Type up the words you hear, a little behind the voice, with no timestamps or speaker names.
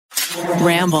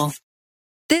Ramble.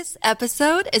 This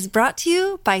episode is brought to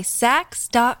you by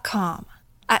Sax.com.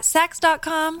 At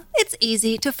Sax.com, it's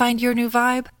easy to find your new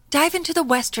vibe. Dive into the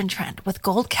Western trend with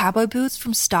gold cowboy boots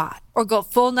from Stott, or go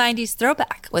full 90s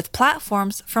throwback with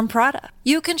platforms from Prada.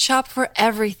 You can shop for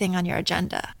everything on your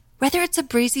agenda, whether it's a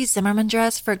breezy Zimmermann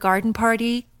dress for a garden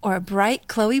party or a bright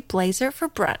Chloe blazer for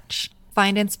brunch.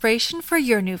 Find inspiration for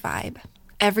your new vibe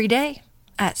every day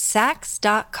at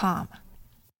Sax.com.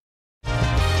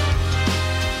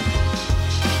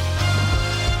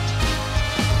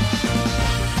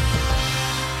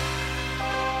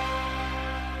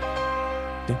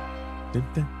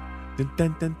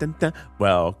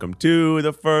 Welcome to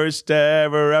the first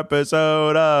ever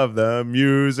episode of the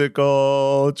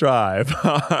musical Tripod.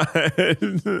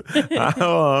 How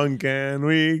long can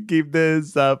we keep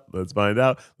this up? Let's find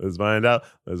out.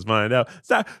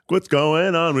 Zach, what's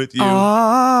going on with you?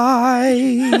 I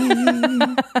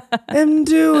am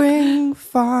doing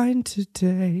fine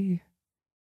today,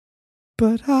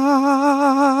 but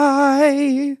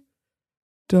I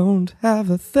don't have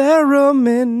a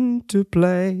theremin to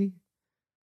play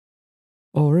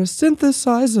or a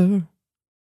synthesizer.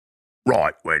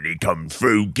 Right, when he comes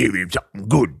through, give him something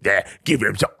good there. Give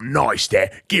him something nice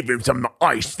there. Give him some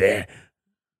ice there.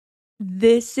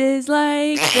 This is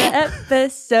like the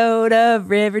episode of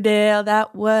Riverdale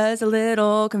that was a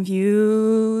little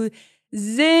confusing.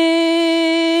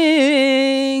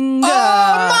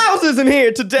 Miles isn't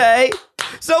here today,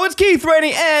 so it's Keith,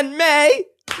 Rainey, and May.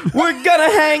 We're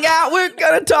gonna hang out, we're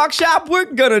gonna talk shop, we're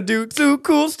gonna do some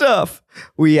cool stuff.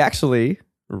 We actually,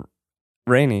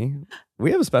 Rainey,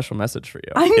 we have a special message for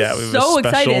you. I'm we have so a special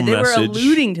excited. They were message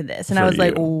alluding to this, and I was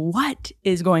like, you. what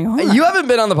is going on? You haven't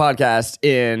been on the podcast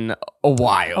in a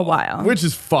while. A while. Which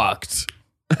is fucked.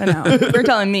 I know. You're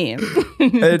telling me.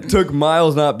 It took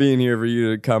Miles not being here for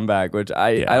you to come back, which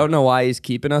I don't know why he's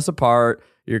keeping us apart.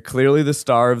 You're clearly the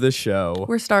star of this show.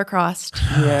 We're star-crossed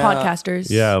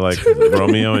podcasters. Yeah, like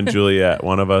Romeo and Juliet,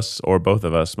 one of us or both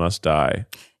of us must die.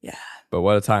 Yeah. But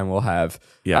what a time we'll have.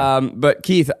 Yeah. But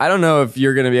Keith, I don't know if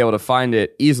you're going to be able to find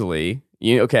it easily.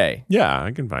 Okay. Yeah, I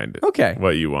can find it. Okay.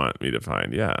 What you want me to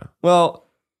find, yeah. Well,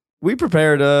 we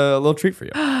prepared a little treat for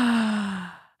you.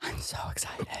 I'm so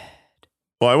excited.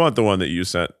 Well, I want the one that you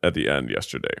sent at the end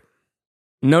yesterday.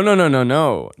 No. What are you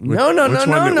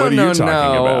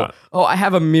talking about? Oh, I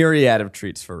have a myriad of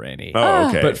treats for Rainey. Oh,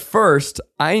 okay. But first,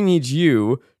 I need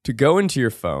you to go into your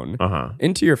phone,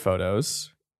 into your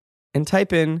photos, and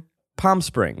type in Palm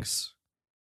Springs.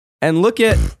 And look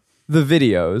at the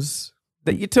videos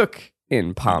that you took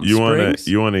in Palm Springs.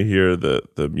 You want to hear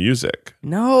the music?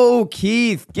 No,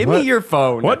 Keith, give me your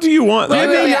phone. What do you want? Give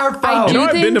me your phone. You know,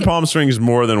 I've been to Palm Springs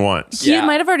more than once. He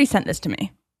might have already sent this to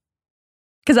me.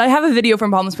 Because I have a video from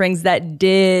Palm Springs that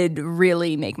did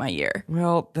really make my year.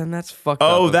 Well, then that's fucked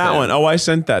up. Oh, that one. Oh, I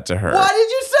sent that to her. Why did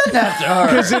you send that to her?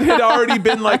 Because it had already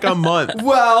been like a month.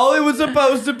 Well, it was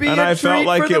supposed to be And a I treat felt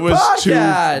like for the it was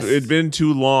podcast. it'd been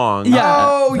too long.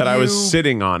 Yeah. That I was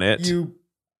sitting on it. You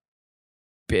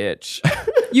bitch.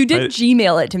 You did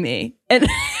Gmail it to me. And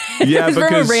Yeah, it was from a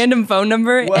because- random phone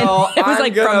number. Well, and it was I'm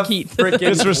like gonna from Keith.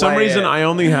 Because for some play reason, it. I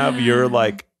only have your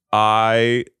like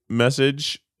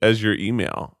iMessage as your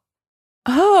email.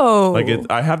 Oh. Like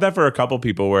I have that for a couple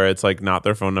people where it's like not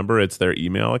their phone number, it's their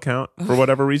email account for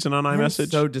whatever reason on I'm iMessage.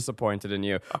 so disappointed in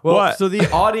you. Well, What? so the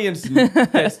audience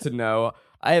gets to know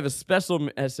I have a special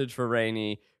message for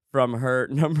Rainey from her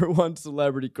number one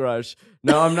celebrity crush.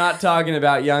 No, I'm not talking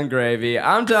about Young Gravy.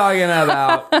 I'm talking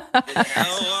about...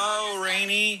 Hello,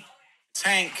 Rainey. It's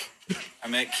Hank.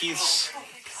 I'm at Keith's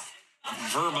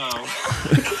Verbo.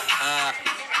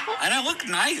 And I look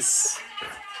nice.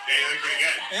 Yeah, you look pretty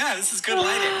good. Yeah, this is good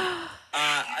lighting.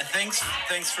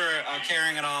 Thanks for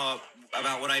caring at all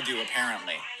about what I do,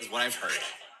 apparently, is what I've heard.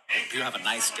 Hope you have a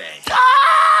nice day.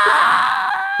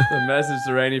 The message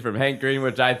to Rainey from Hank Green,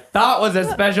 which I thought was a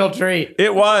special treat.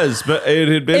 It was, but it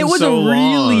had been It was so a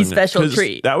really long, special 'cause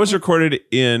treat. That was recorded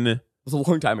in It was a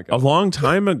long time ago. a long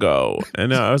time ago.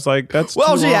 And I was like, that's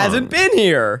Well, too she long. hasn't been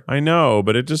here. I know,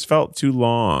 but it just felt too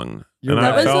long. And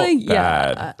that I was felt like,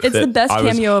 bad yeah. It's the that best I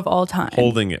was cameo of all time.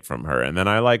 holding it from her. And then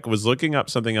I like was looking up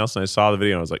something else and I saw the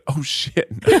video and I was like, oh shit.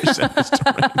 I sent this to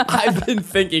Rainey. I've been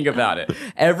thinking about it.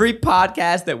 Every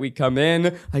podcast that we come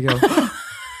in, I go,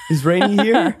 is Rainey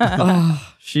here?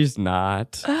 Oh, she's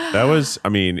not. That was, I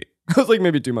mean, It was like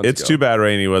maybe 2 months it's ago. too bad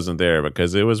Rainey wasn't there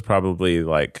because it was probably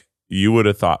like, you would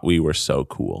have thought we were so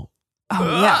cool.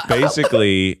 Oh, yeah.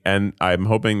 Basically, and I'm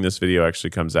hoping this video actually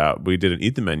comes out. We did an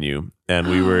Eat the Menu, and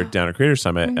we were down at Creator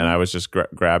Summit, and I was just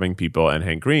grabbing people. And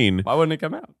Hank Green. Why wouldn't it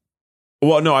come out?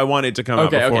 Well, no, I wanted it to come out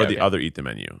Okay, before okay. the other Eat the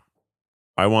Menu.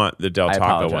 I want the Del I Taco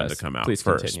one apologize. to come out Please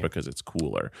first continue. because it's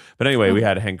cooler. But anyway, we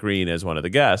had Hank Green as one of the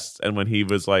guests, and when he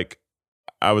was like,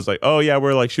 I was like, oh yeah,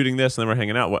 we're like shooting this, and then we're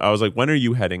hanging out. I was like, when are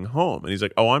you heading home? And he's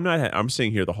like, oh, I'm not. I'm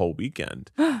staying here the whole weekend.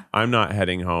 I'm not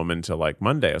heading home until like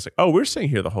Monday. I was like, oh, we're staying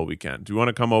here the whole weekend. Do you want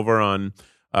to come over on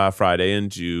Friday and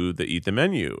do the Eat the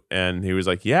Menu? And he was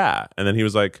like, yeah. And then he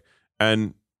was like,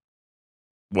 and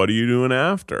what are you doing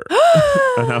after?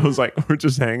 And I was like, we're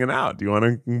just hanging out. Do you want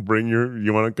to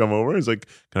you want to come over? He's like,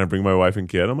 can I bring my wife and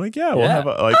kid? I'm like, yeah, we'll have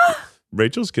like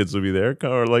Rachel's kids will be there,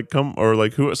 or like come, or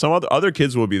like who, some other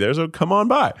kids will be there. So come on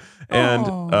by. And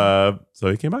so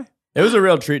he came by. It was a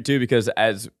real treat too, because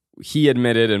as he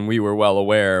admitted, and we were well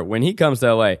aware, when he comes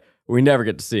to LA, we never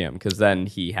get to see him because then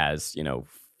he has,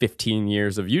 15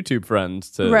 years of YouTube friends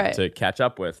to catch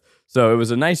up with. So it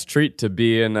was a nice treat to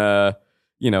be in a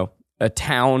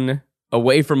town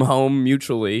away from home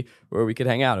mutually where we could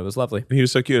hang out. It was lovely. He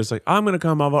was so cute. It's like, I'm going to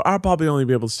come over. I'll probably only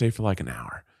be able to stay for like an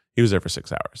hour. He was there for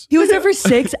 6 hours. He was there for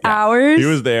 6 hours? He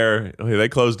was there. They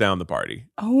closed down the party.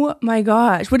 Oh my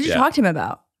gosh. What did you talk to him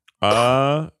about?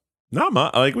 Not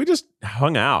much. Like we just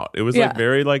hung out. It was like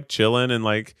very like chilling, and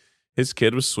like his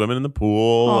kid was swimming in the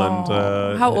pool.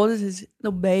 And how old is his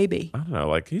little baby? I don't know.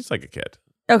 Like he's like a kid.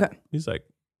 Okay. He's like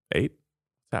 8.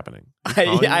 Happening.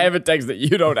 I have a text that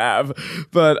you don't have.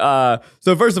 But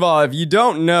so first of all, if you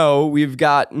don't know, we've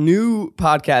got new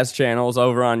podcast channels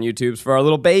over on YouTube for our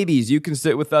little babies. You can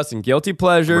sit with us in Guilty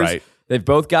Pleasures. Right. They've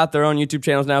both got their own YouTube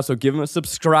channels now, so give them a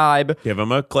subscribe. Give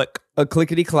them a click. A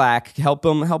clickety-clack. Help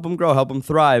them grow, help them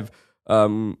thrive.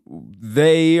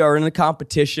 They are in a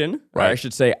competition. Or I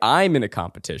should say I'm in a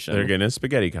competition. They're getting a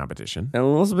spaghetti competition. And a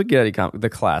little spaghetti, the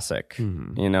classic.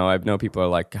 Mm-hmm. I know people are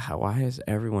like, why does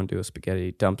everyone do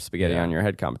a dump spaghetti on your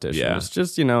head competition? Yeah. It's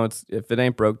just, it's if it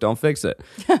ain't broke, don't fix it.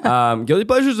 Guilty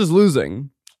Pleasures is losing.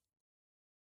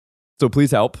 So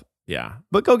please help. Yeah.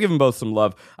 But go give them both some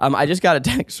love. I just got a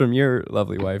text from your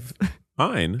lovely wife.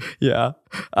 Fine. Yeah.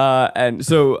 And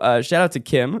so shout out to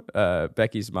Kim,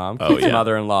 Becky's mom, Kim's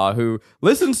mother-in-law, who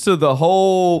listens to the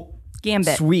whole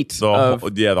Gambit suite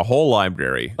the whole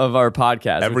library of our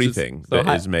podcast. Everything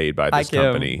is made by this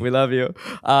company. We love you.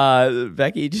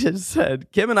 Becky just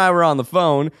said, Kim and I were on the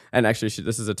phone, and actually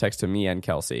this is a text to me and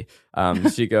Kelsey.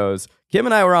 She goes, Kim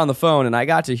and I were on the phone, and I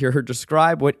got to hear her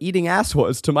describe what eating ass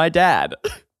was to my dad.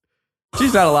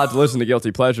 She's not allowed to listen to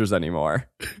Guilty Pleasures anymore.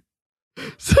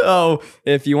 So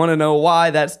if you want to know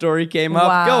why that story came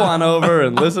up, go on over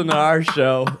and listen to our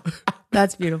show.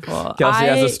 That's beautiful. Kelsey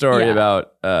has a story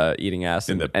about eating ass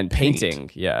and painting.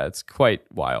 Yeah, it's quite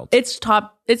wild. It's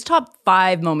top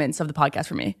 5 moments of the podcast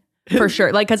for me. For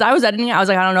sure. Like, because I was editing it, I was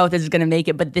like, I don't know if this is going to make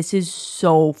it, but this is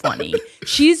so funny.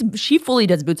 She fully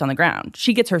does boots on the ground.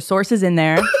 She gets her sources in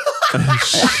there.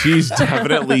 She's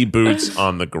definitely boots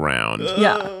on the ground.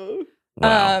 Yeah.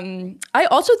 Wow. I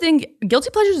also think Guilty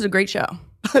Pleasures is a great show.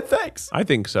 Thanks. I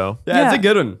think so. Yeah, it's a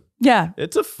good one. Yeah.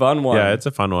 It's a fun one. Yeah, it's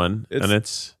a fun one. And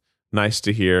it's nice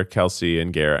to hear Kelsey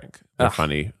and Garrick. They're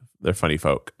funny. They're funny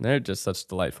folk. They're just such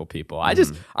delightful people. I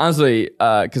just, honestly,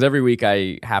 because every week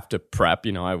I have to prep,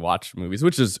 I watch movies,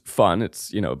 which is fun.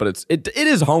 It's, but it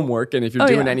is homework. And if you're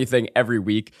doing anything every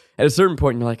week, at a certain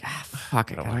point, you're like,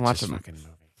 fuck, I gotta watch a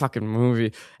fucking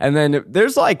movie. And then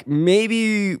there's like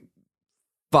maybe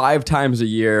 5 times a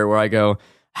year where I go,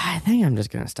 I think I'm just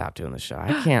going to stop doing the show.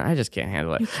 I just can't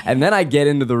handle it. And then I get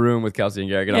into the room with Kelsey and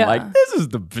Garrick and I'm like, this is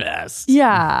the best.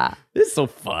 Yeah. This is so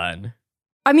fun.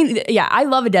 I mean, I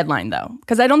love a deadline though,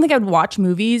 because I don't think I'd watch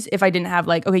movies if I didn't have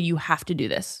like, okay, you have to do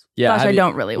this. Yeah, Gosh, I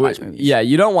don't really watch movies. Yeah,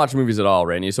 you don't watch movies at all,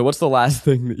 Rainey. So what's the last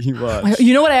thing that you watched?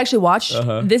 You know what I actually watched?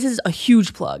 This is a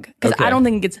huge plug, because I don't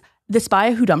think it's The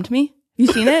Spy Who Dumped Me. Have you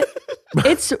seen it?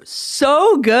 It's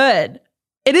so good.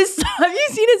 It is. Have you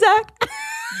seen it, Zach?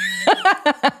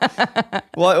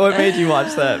 What made you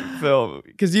watch that film?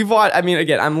 Because you've watched,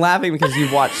 again, I'm laughing because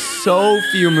you've watched so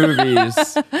few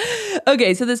movies.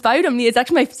 Okay, so The Spy Who Dumped Me, it's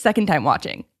actually my second time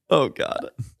watching. Oh,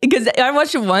 God. Because I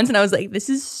watched it once and I was like, this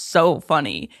is so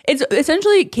funny. It's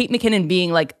essentially Kate McKinnon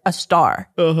being like a star.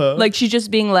 Like she's just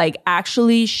being like,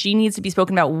 actually, she needs to be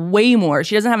spoken about way more.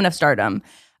 She doesn't have enough stardom.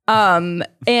 And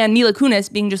Mila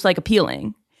Kunis being just like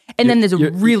appealing. And then there's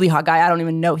a really hot guy. I don't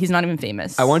even know. He's not even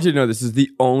famous. I want you to know this is the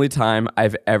only time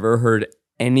I've ever heard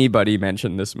anybody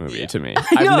mention this movie to me.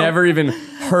 I've never even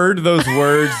heard those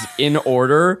words in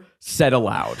order said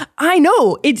aloud. I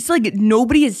know. It's like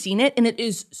nobody has seen it and it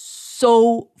is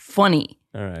so funny.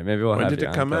 All right. Maybe we'll have did you it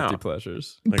on come Guilty out?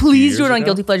 Pleasures. Like Please do it on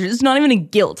Guilty Pleasures. It's not even a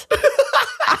guilt.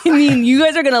 I mean, you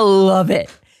guys are going to love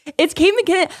it. It's Kate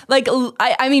McKinnon. Like,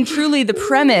 I mean, truly the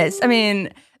premise. I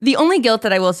mean, the only guilt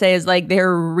that I will say is like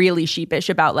they're really sheepish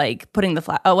about like putting the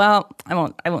flag. Oh well, I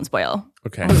won't spoil.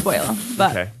 Okay. I won't spoil.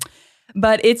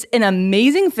 But it's an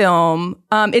amazing film.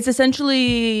 It's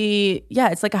essentially,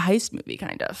 it's like a heist movie,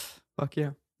 kind of. Fuck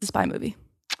yeah. It's a spy movie.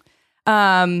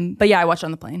 But yeah, I watched it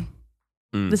on the plane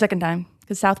the second time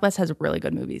because Southwest has really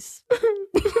good movies.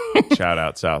 Shout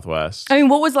out Southwest. I mean,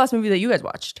 what was the last movie that you guys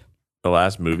watched? The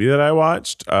last movie that I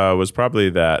watched was probably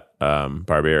that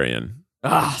Barbarian.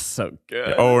 So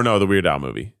good. Oh, no, the Weird Al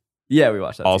movie. Yeah, we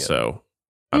watched that Also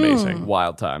amazing. together.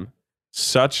 Wild time.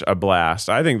 Such a blast.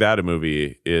 I think that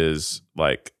movie is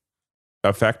like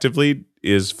effectively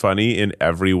is funny in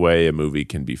every way a movie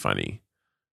can be funny.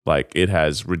 Like it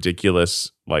has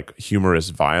ridiculous, like humorous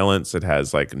violence. It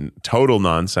has like total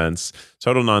nonsense,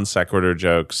 total non sequitur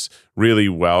jokes, really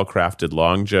well crafted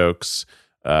long jokes,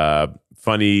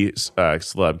 funny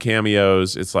celeb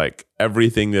cameos. It's like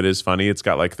everything that is funny. It's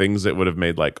got like things that would have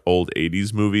made like old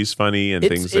 80s movies funny and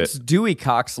things that... It's Dewey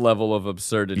Cox level of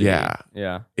absurdity.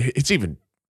 Yeah. It's even...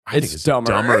 I think it's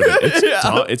dumber.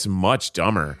 It's much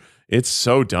dumber. It's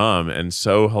so dumb and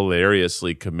so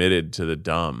hilariously committed to the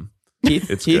dumb.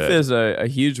 Keith is a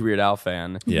huge Weird Al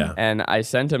fan. Yeah. And I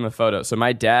sent him a photo. So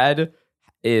my dad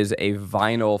is a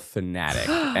vinyl fanatic.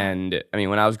 And I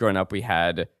mean, when I was growing up, we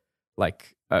had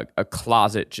like a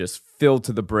closet just filled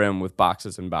to the brim with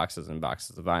boxes and boxes and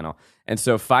boxes of vinyl. And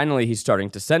so finally he's starting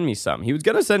to send me some. He was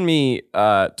going to send me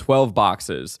 12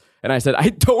 boxes. And I said, I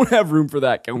don't have room for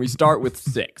that. Can we start with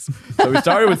 6? So we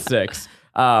started with 6.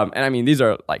 And I mean, these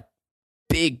are like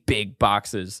big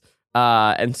boxes.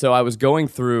 And so I was going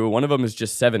through, one of them is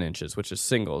just 7 inches, which is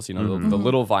singles, you know, the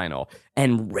little vinyl.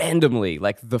 And randomly,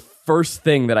 like the first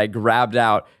thing that I grabbed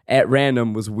out at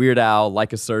random was Weird Al,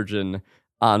 Like a Surgeon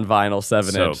on vinyl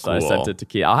 7-inch. So I sent it to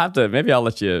Keith. Maybe I'll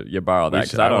let you borrow that.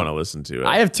 Because I don't want to listen to it.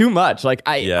 I have too much. Like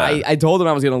I told him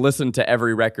I was going to listen to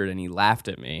every record and he laughed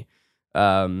at me.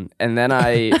 And then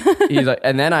I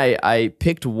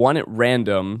picked one at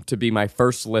random to be my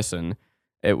first listen.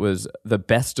 It was The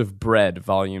Best of Bread,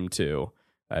 Volume 2.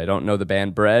 I don't know the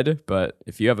band Bread, but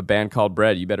if you have a band called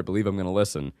Bread, you better believe I'm going to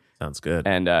listen. Sounds good.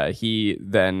 And I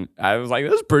was like,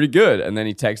 this is pretty good. And then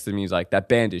he texted me, he's like, that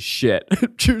band is shit.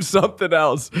 Choose something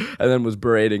else. And then was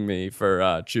berating me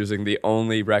for choosing the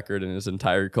only record in his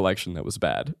entire collection that was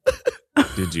bad.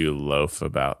 Did you loaf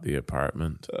about the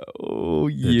apartment? Oh,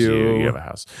 you have a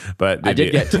house. But I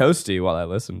did get toasty while I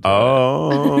listened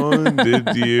to it.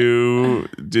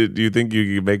 Did you think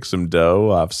you could make some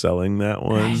dough off selling that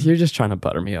one? You're just trying to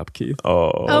butter me up, Keith.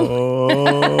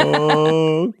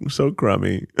 So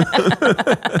crummy.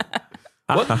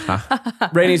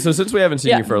 Rainey, so since we haven't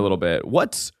seen you for a little bit,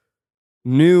 what's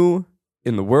new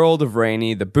in the world of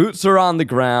Rainey? The boots are on the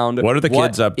ground. What are the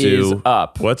kids up to?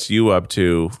 What's you up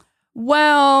to?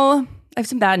 Well, I have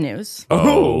some bad news.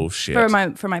 Oh shit! For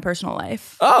my personal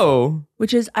life. Oh,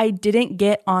 which is I didn't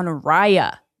get on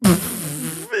Raya.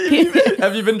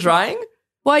 Have you been trying?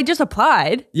 Well, I just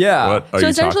applied. Yeah. So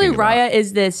essentially, Raya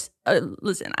is this.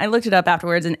 Listen, I looked it up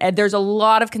afterwards, and there's a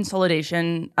lot of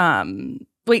consolidation.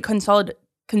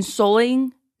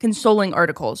 Consoling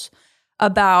articles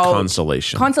about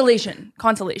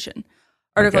consolation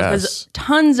articles because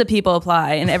tons of people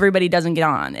apply and everybody doesn't get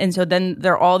on, and so then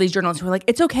there are all these journalists who are like,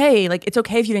 it's okay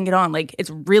if you didn't get on, like it's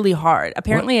really hard.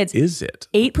 Apparently, what is it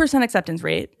 8% acceptance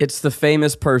rate. It's the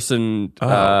famous person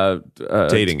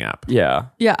dating app. Yeah,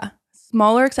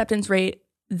 smaller acceptance rate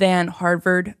than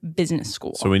Harvard Business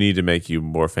School. So we need to make you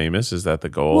more famous. Is that the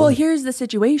goal? Well, here's the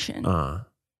situation.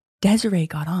 Desiree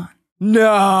got on.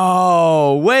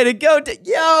 No, way to go.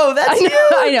 Yo, that's huge.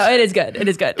 I know, it is good. Wait,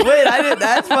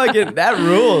 that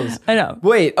rules. I know.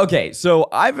 Wait, okay, so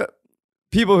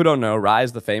people who don't know, Raya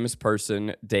is the famous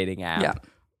person dating app. Yeah.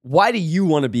 Why do you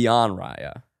want to be on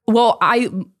Raya? Well,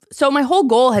 so my whole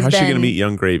goal has been... How's she going to meet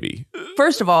Young Gravy?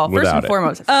 First and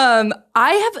foremost, I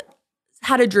have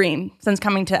had a dream since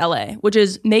coming to LA, which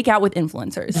is make out with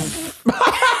influencers.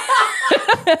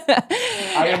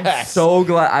 I am so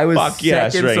glad. I was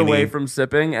seconds away from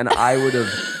sipping, and I would have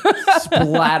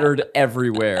splattered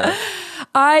everywhere.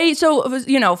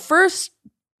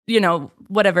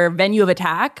 Whatever venue of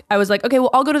attack, I was like, okay, well,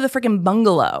 I'll go to the freaking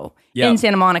bungalow in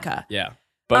Santa Monica. Yeah.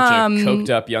 Bunch of coked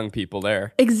up young people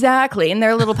there. Exactly. In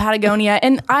their little Patagonia.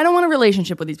 And I don't want a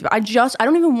relationship with these people. I just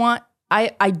want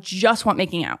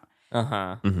making out.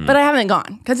 Uh-huh. Mm-hmm. But I haven't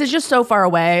gone because it's just so far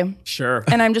away. Sure.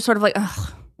 And I'm just sort of like,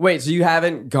 ugh. Wait, so you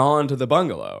haven't gone to the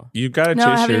bungalow? You got to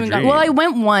chase your dream. Well, I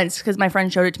went once because my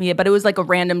friend showed it to me, but it was like a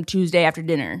random Tuesday after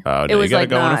dinner. Oh, no, it was you got to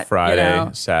go on a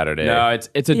Friday, Saturday. No,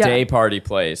 it's a day party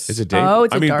place. It's a day. Oh,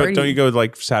 it's but don't you go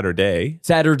like Saturday?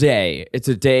 Saturday. It's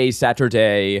a day,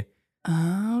 Saturday.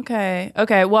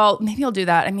 Okay. Well, maybe I'll do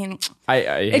that. I mean, I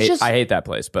hate that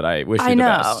place, but I wish you I the know.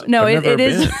 best. No, I've never it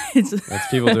is. been. It's It's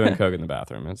people doing coke in the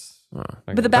bathroom. It's but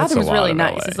the That's a bathroom is lot really of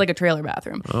nice. LA. It's like a trailer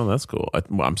bathroom. Oh, that's cool.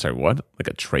 I'm sorry, what? Like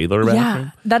a trailer bathroom?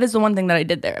 Yeah, that is the one thing that I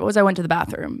did there. Was I went to the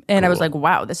bathroom and I was like,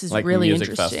 "Wow, this is like really music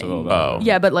interesting." festival Oh. bathroom.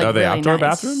 Yeah, but like Are they really outdoor nice.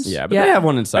 bathrooms? Yeah, but Yeah. they have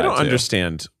one inside. I don't too.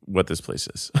 understand what this place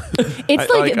is. It's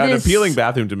like an this- appealing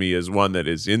bathroom to me is one that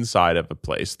is inside of a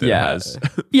place that Yeah. has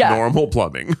Yeah. normal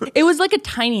plumbing. It was like a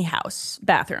tiny house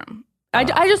bathroom. I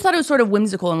just thought it was sort of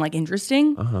whimsical and like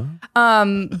interesting.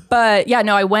 But yeah,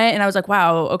 no, I went and I was like,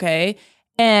 wow, okay.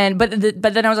 And but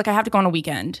then I was like, I have to go on a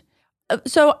weekend.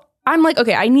 So I'm like,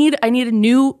 okay, I need a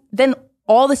new. Then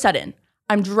all of a sudden,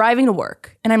 I'm driving to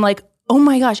work and I'm like, oh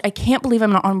my gosh, I can't believe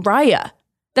I'm not on Raya.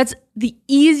 That's the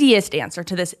easiest answer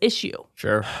to this issue.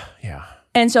 Sure. Yeah.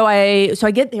 And so I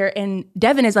get there and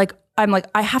Devin is like, I'm like,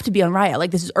 I have to be on Raya.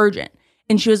 Like, this is urgent.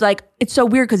 And she was like, it's so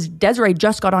weird because Desiree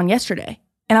just got on yesterday.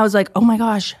 And I was like, oh my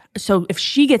gosh. So if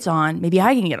she gets on, maybe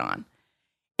I can get on.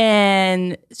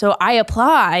 And so I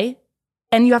apply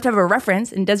and you have to have a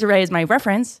reference and Desiree is my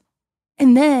reference.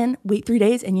 And then wait 3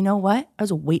 days. And you know what? I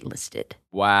was waitlisted.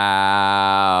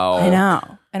 Wow. I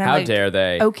know. And I'm How like, dare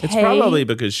they? Okay. It's probably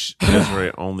because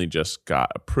Desiree only just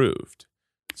got approved.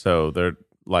 So they're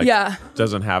like, Yeah.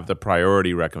 doesn't have the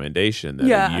priority recommendation that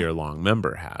Yeah. a year-long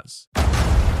member has.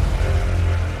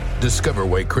 Discover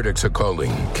why critics are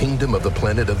calling Kingdom of the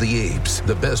Planet of the Apes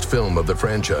the best film of the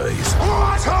franchise.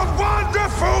 What a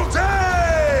wonderful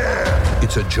day!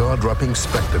 It's a jaw-dropping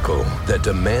spectacle that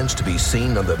demands to be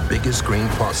seen on the biggest screen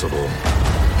possible.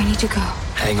 We need to go.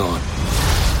 Hang on.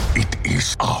 It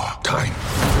is our time.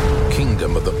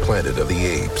 Kingdom of the Planet of the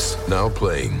Apes. Now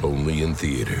playing only in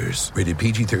theaters. Rated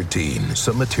PG-13.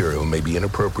 Some material may be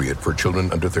inappropriate for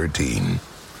children under 13.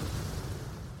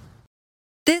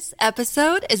 This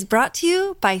episode is brought to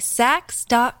you by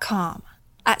Sax.com.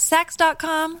 At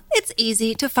Sax.com, it's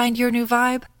easy to find your new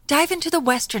vibe. Dive into the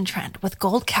Western trend with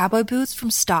gold cowboy boots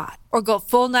from Stott, or go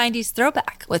full 90s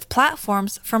throwback with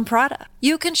platforms from Prada.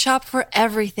 You can shop for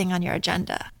everything on your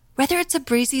agenda, whether it's a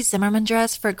breezy Zimmermann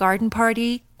dress for a garden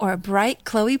party or a bright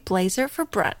Chloe blazer for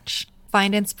brunch.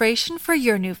 Find inspiration for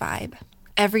your new vibe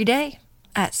every day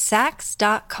at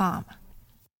Sax.com.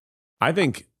 I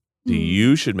think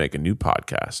you should make a new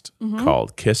podcast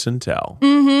called Kiss and Tell,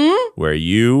 where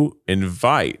you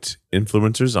invite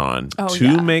influencers on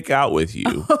to make out with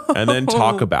you and then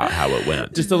talk about how it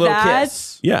went. Just a little That's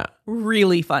kiss. Yeah.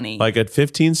 really funny. Like a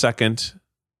 15-second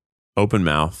open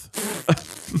mouth.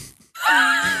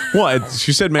 What?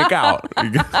 She said make out.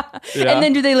 And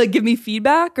then do they like give me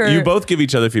feedback or You both give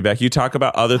each other feedback. You talk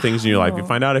about other things in your life. You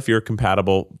find out if you're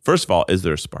compatible. First of all, is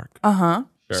there a spark? Uh-huh.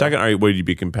 Second, would you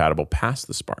be compatible past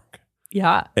the spark?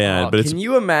 Yeah. And but it's Can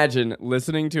you imagine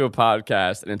listening to a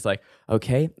podcast and it's like,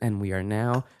 okay, and we are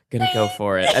now gonna go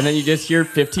for it, and then you just hear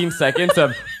 15 seconds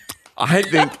of, I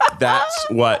think that's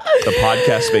what the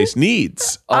podcast space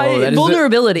needs. that is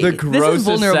vulnerability. the This is grossest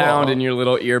vulnerable. sound in your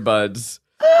little earbuds.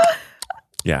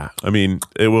 Yeah, I mean,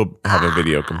 it will have a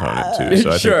video component too, so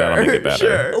I think that'll make it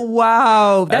better.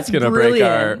 Wow. That's That's gonna brilliant.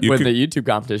 break our You with could- the YouTube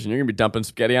competition. You're gonna be dumping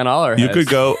spaghetti on all our You heads. could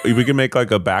go. We could make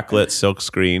like a backlit silk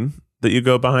screen that you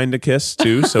go behind to kiss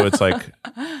too, so it's like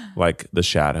the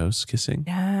shadows kissing.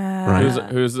 Yeah.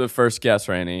 Right. Who's the first guess,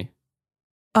 Rainey?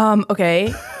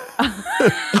 Okay.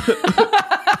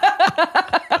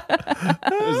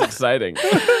 It was exciting.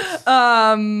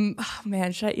 Oh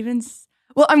man, should I even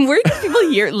well, I'm worried if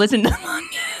people listen to them.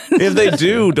 If they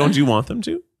do, don't you want them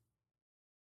to?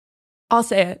 I'll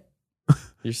say it.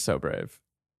 You're so brave.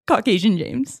 Caucasian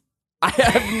James. I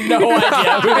have no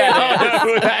idea who that I don't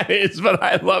know who that is, but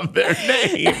I love their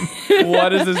name. is.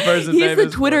 What is this person's name? He's the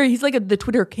is? Twitter. He's like the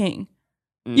Twitter king.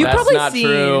 You've That's probably not seen-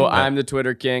 true. I'm the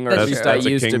Twitter king, or That's at least true. I That's a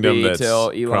used to kingdom be that's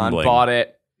till Elon crumbling. bought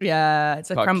it. Yeah,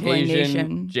 it's a crumbling Caucasian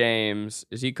nation. James.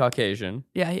 Is he Caucasian?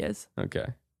 Yeah, he is. Okay.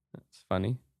 That's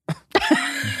funny.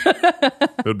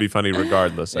 It would be funny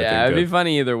regardless. I Yeah, think. it'd be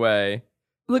funny either way.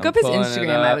 Look I'm up his pulling it Instagram,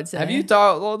 up. I would say. Have you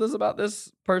told us about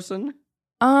this person?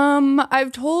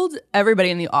 I've told everybody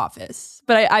in the office,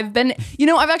 but I've been,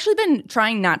 I've actually been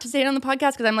trying not to say it on the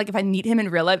podcast because I'm like, if I meet him in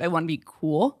real life, I want to be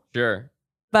cool. Sure.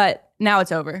 But now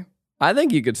it's over. I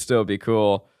think you could still be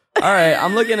cool. All right,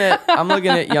 I'm looking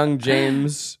at young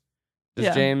James. Does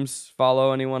Yeah. James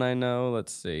follow anyone I know?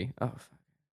 Let's see. Oh,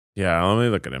 Yeah, let me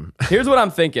look at him. here's what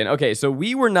I'm thinking. Okay, so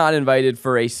we were not invited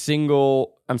for a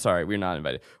single. I'm sorry, we were not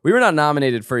invited. We were not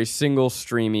nominated for a single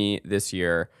streamy this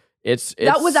year. It's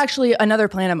That was actually another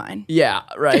plan of mine. yeah,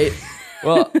 right.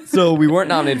 Well, so we weren't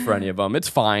nominated for any of them. It's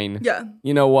fine. Yeah.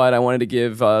 You know what? I wanted to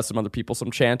give some other people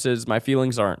some chances. My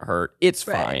feelings aren't hurt. It's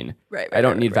fine. Right. I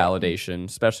don't need validation,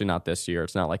 especially not this year.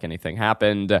 It's not like anything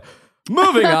happened.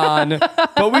 Moving on.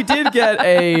 But we did get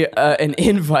an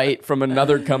invite from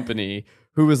another company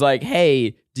who was like,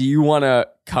 hey, do you want to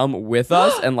come with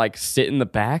us and like sit in the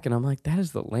back? And I'm like, that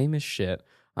is the lamest shit.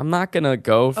 I'm not going to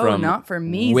go from not for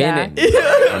me, I'm winning.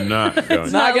 not going.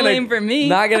 It's not lame for me.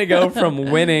 Not going to go from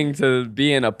winning to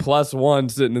being a +1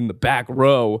 sitting in the back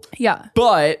row. Yeah.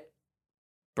 But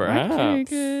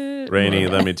perhaps. Rainey,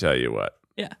 let me tell you what.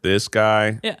 Yeah. This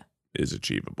guy Yeah. is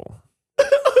achievable.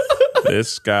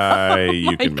 This guy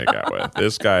you can make out with.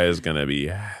 This guy is going to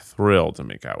be thrilled to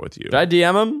make out with you. Did I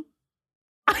DM him?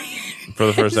 For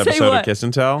the first Say episode what? of Kiss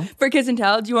and Tell? For Kiss and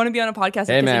Tell, do you want to be on a podcast?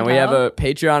 Hey, man, we have a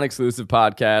Patreon exclusive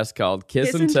podcast called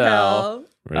Kiss and Tell.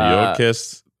 Where you'll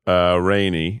kiss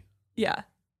Rainey. Yeah.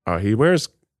 Oh, he wears...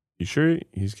 You sure?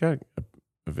 He's got a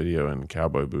video in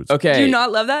cowboy boots. Okay. Do you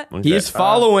not love that? Okay. He's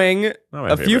following not my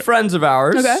a few favorite. friends of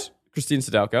ours. Okay. Christine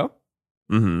Sedelko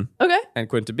Mm-hmm. Okay. and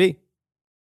Quinta B.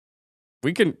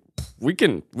 We can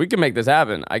make this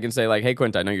happen. I can say like, hey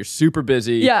Quinta, I know you're super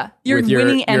busy. Yeah, you're with your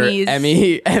winning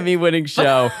Emmys. Emmy winning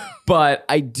show, but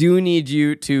I do need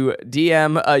you to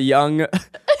DM a young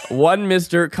one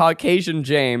Mr. Caucasian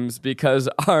James because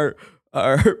our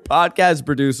podcast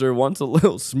producer wants a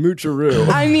little smoocheroo.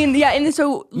 I mean, yeah, and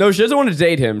so No, she doesn't want to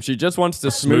date him. She just wants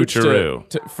to smooch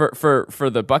Smoocheroo. for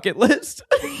the bucket list.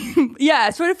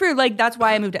 yeah, sort of for like that's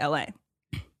why I moved to LA.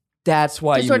 That's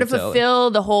why To you sort of moved to LA.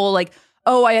 fulfill the whole like,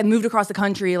 oh, I had moved across the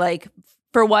country, like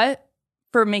for what?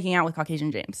 For making out with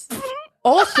Caucasian James.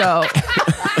 Also,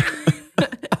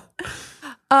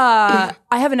 I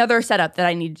have another setup that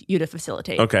I need you to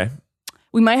facilitate. Okay.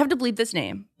 We might have to bleep this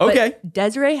name. but Okay.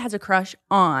 Desiree has a crush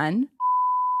on.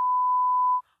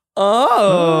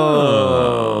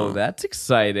 Oh, that's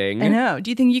exciting. I know. Do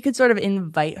you think you could sort of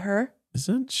invite her?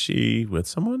 Isn't she with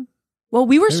someone? Well,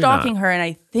 we were Maybe stalking not. her, and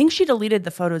I think she deleted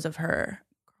the photos of her.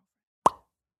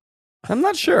 I'm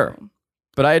not sure,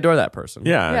 but I adore that person.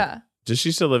 Yeah. Yeah. Does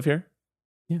she still live here?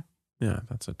 Yeah. Yeah,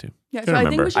 that's it too. Yeah. Couldn't So I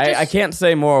think remember. we should just. I can't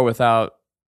say more without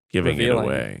Giving revealing. it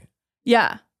away.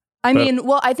 Yeah. I But- mean,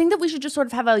 well, I think that we should just sort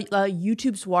of have a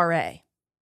YouTube soiree.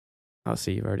 Oh,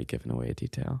 see, you've already given away a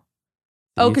detail.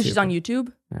 Oh, because she's on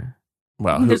YouTube? Yeah.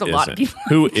 Well, who There's a lot of isn't? people.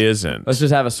 Who isn't? Let's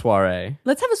just have a soiree.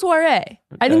 Let's have a soiree. I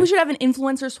Okay. think we should have an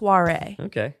influencer soiree.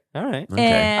 Okay. All right. Okay.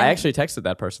 And I actually texted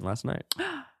that person last night.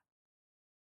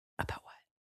 about what?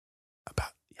 About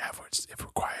if we're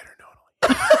quiet or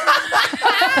not.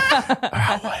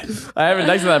 I haven't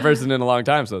texted that person in a long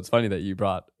time, so it's funny that you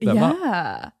brought them up.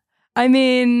 Yeah. I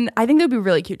mean, I think they'd be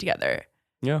really cute together.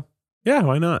 Yeah. Yeah,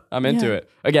 why not? I'm into Yeah. it.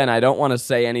 Again, I don't want to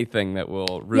say anything that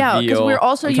will reveal. Yeah, 'cause we're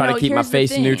also, I'm you trying know, to keep my here's the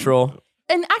face thing. neutral.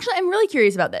 And actually, I'm really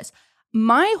curious about this.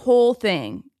 My whole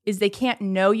thing is they can't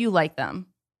know you like them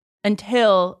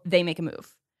until they make a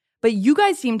move. But you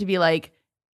guys seem to be like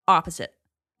opposite.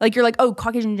 Like you're like, oh,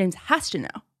 Caucasian James has to know.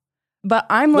 But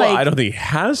I'm Well, like, I don't think he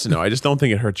has to know. I just don't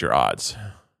think it hurts your odds.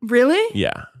 really?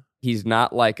 Yeah, He's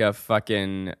not like a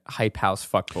fucking hype house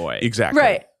fuckboy. exactly.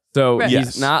 Right. So Right. he's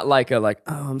Yes. not like oh,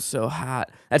 I'm so hot.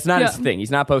 That's not his Yeah. thing.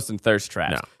 He's not posting thirst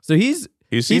traps. No. So he's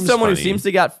He seems someone funny. who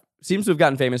seems to have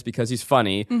gotten famous because he's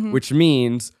funny, which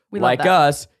means We love like that.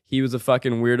 us, he was a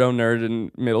fucking weirdo nerd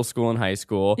in middle school and high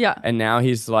school. Yeah. And now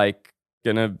he's like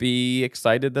gonna be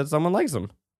excited that someone likes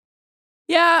him.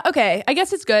 Yeah, okay. I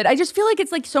guess it's good. I just feel like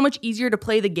it's like so much easier to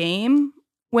play the game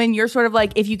when you're sort of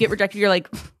like, if you get rejected, you're like,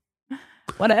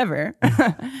 whatever.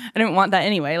 I didn't want that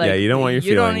anyway. Like, Yeah, you don't want your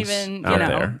you don't feelings even, you out know.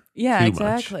 there Yeah, too much.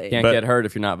 exactly. Can't But- get hurt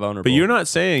if you're not vulnerable. But you're not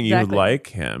saying you Exactly. like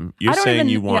him. You're I don't saying even-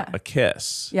 you want yeah. a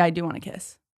kiss. Yeah, I do want to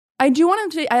kiss. I do want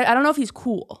him to. I don't know if he's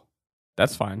cool.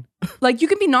 That's fine. Like you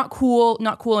can be not cool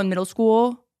in middle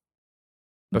school,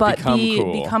 but become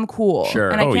cool. cool. Sure.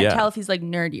 And I Oh, can't yeah. tell if he's like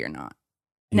nerdy or not.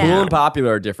 Cool Now. and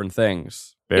popular are different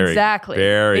things. Exactly.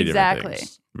 Very Exactly. different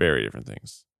things. Very different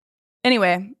things.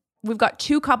 Anyway, we've got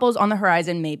 2 couples on the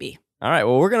horizon, maybe. All right,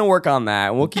 well, we're going to work on that.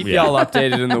 And we'll keep Yeah. y'all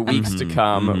updated in the weeks to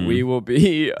come. Mhm. We will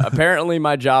be, apparently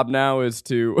my job now is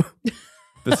to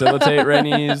facilitate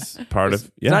Rennie's. Part of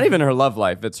It's not even her love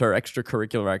life, it's her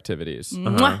extracurricular activities.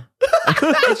 Mwah.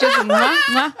 It's just mwah,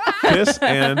 mwah. Kiss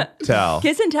and tell.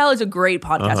 Kiss and Tell is a great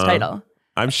podcast Uh-huh. title.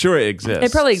 I'm sure it exists.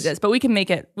 It probably exists, but we can make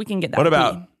it. We can get that. What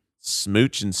about P.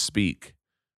 smooch and speak?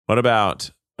 What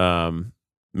about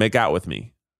make out with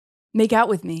me? Make out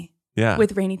with me Yeah.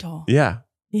 with Rainey Toll? yeah.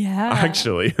 Yeah.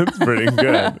 Actually, it's pretty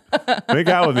good. Make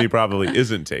out with me probably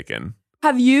isn't taken.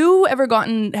 Have you ever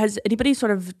has anybody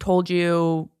sort of told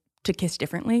you to kiss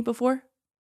differently before?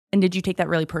 And did you take that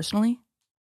really personally?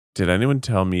 Did anyone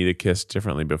tell me to kiss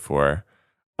differently before?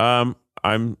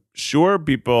 I'm sure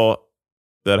people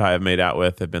that I have made out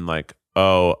with have been like,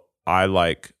 "Oh, I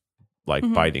like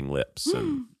biting lips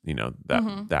and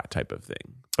that type of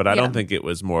thing." But I don't think it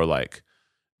was more like,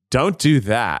 "Don't do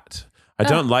that. I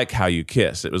don't like how you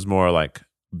kiss." It was more like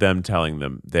them telling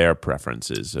them their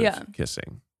preferences of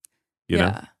kissing. You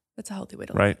know? That's a healthy way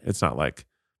to right? It's not like,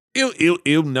 ew, ew,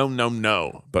 ew, no, no,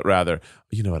 no. But rather,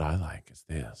 you know what I like is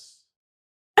this.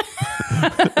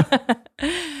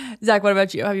 Zach, what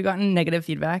about you? Have you gotten negative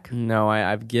feedback? No,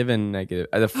 I've given negative.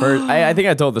 The first, I think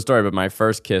I told the story, but my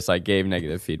first kiss, I gave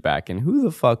negative feedback, and who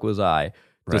the fuck was I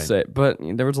to say? But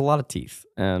there was a lot of teeth,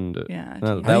 and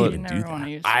that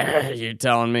was. You're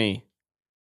telling me.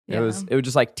 Yeah. It was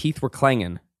just like teeth were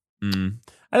clanging.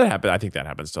 I think that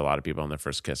happens to a lot of people on their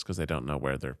first kiss because they don't know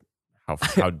where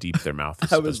how deep their mouth is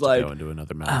supposed to go into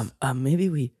another mouth. Maybe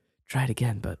we try it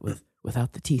again, but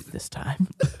without the teeth this time.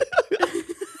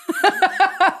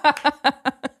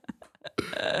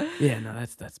 Yeah, no,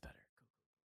 that's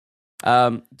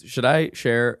better. Should I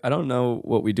share? I don't know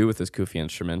what we do with this goofy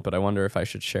instrument, but I wonder if I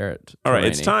should share it. All right,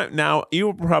 it's time. Now, you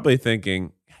were probably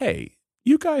thinking, hey,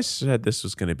 you guys said this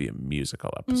was going to be a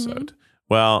musical episode. Mm-hmm.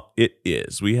 Well, it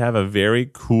is. We have a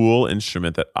very cool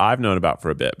instrument that I've known about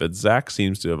for a bit, but Zach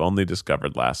seems to have only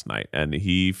discovered last night, and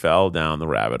he fell down the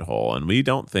rabbit hole, and we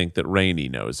don't think that Rainey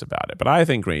knows about it, but I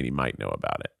think Rainey might know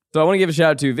about it. So I want to give a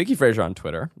shout out to Vicky Fraser on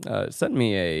Twitter. Sent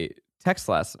me a text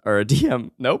or a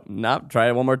DM. Nope, not. Try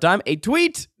it one more time. A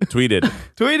tweet. Tweeted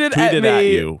at me, at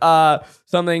you.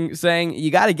 Something saying,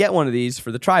 you got to get one of these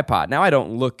for the tripod. Now, I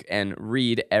don't look and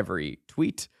read every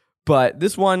tweet, but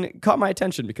this one caught my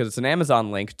attention because it's an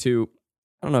Amazon link to,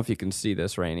 I don't know if you can see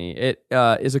this, Rainey. It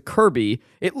is a Kirby.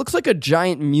 It looks like a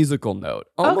giant musical note,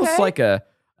 almost like a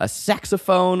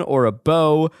saxophone or a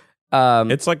bow.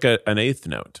 It's like an eighth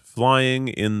note flying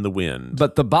in the wind.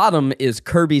 But the bottom is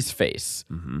Kirby's face.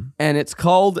 Mm-hmm. And it's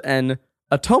called an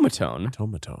automaton.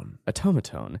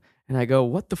 Automaton. And I go,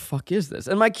 what the fuck is this?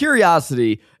 And my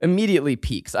curiosity immediately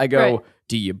peaks. I go,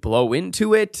 do you blow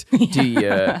into it? Do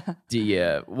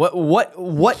you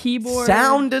what keyboard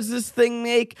sound does this thing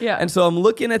make? Yeah. And so I'm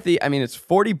looking at it's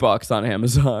 $40 on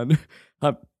Amazon.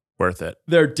 Worth it.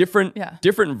 There are different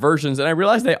versions, and I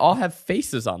realize they all have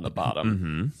faces on the bottom.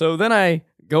 Mm-hmm. So then I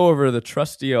go over to the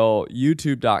trusty old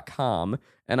YouTube.com,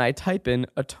 and I type in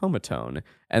automaton,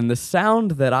 and the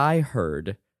sound that I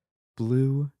heard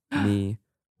blew me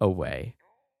away.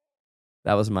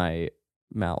 That was my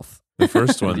mouth. The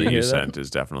first one that you sent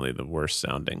is definitely the worst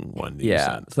sounding one that you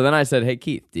sent. So then I said, hey,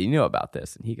 Keith, do you know about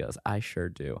this? And he goes, I sure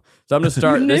do. So I'm going to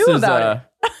start. This is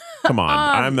Come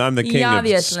on, I'm the king of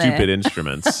stupid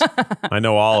instruments. I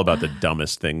know all about the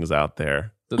dumbest things out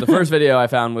there. So the first video I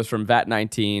found was from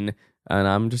VAT19, and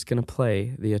I'm just going to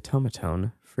play the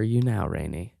automaton for you now,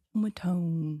 Rainey.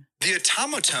 Automaton. The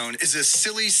automaton is a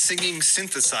silly singing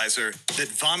synthesizer that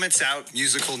vomits out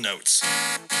musical notes.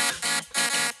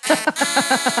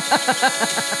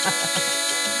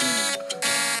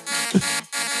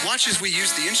 Watch as we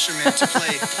use the instrument to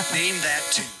play Name That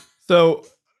Tune. So,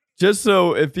 just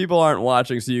so if people aren't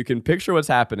watching, so you can picture what's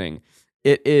happening,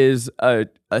 it is a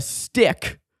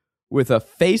stick with a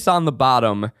face on the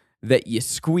bottom that you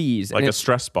squeeze. Like a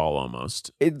stress ball almost.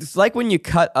 It's like when you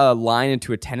cut a line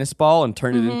into a tennis ball and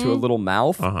turn it into a little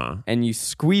mouth, and you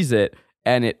squeeze it,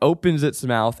 and it opens its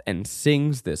mouth and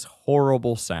sings this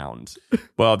horrible sound.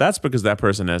 Well, that's because that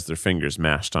person has their fingers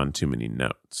mashed on too many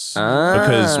notes.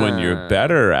 Because when you're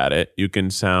better at it, you can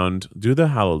do the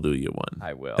Hallelujah one.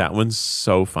 I will. That one's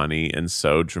so funny and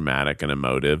so dramatic and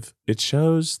emotive. It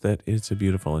shows that it's a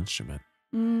beautiful instrument.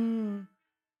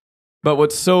 But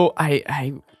what's so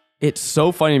it's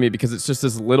so funny to me because it's just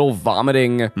this little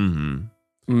vomiting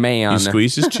man. He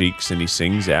squeezes his cheeks and he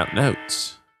sings out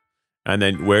notes. And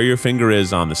then where your finger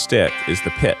is on the stick is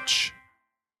the pitch.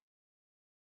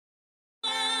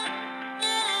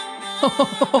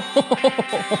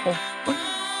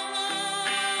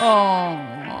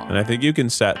 And I think you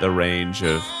can set the range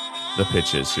of the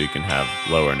pitches so you can have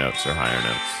lower notes or higher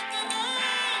notes.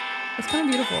 It's kind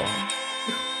of beautiful.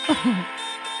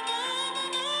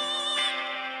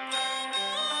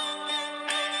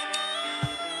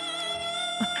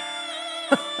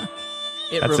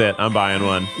 That's it. I'm buying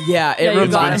one. Yeah,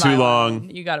 it's been too long.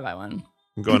 You gotta buy one.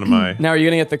 I'm going to my... Now, are you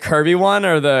going to get the Kirby one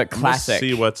or the classic? Let's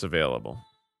see what's available.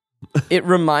 It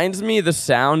reminds me the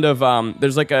sound of,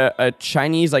 there's like a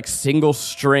Chinese like single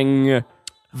string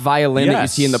violin that you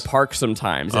see in the park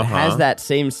sometimes. It has that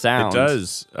same sound. It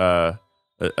does. A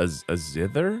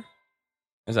zither?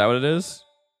 Is that what it is?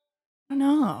 I don't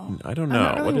know. I don't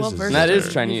know. Really what is well a That zither?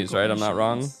 is Chinese, right? I'm not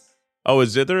wrong. Oh,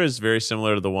 Zither is very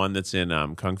similar to the one that's in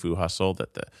Kung Fu Hustle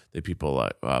that the people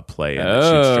play and it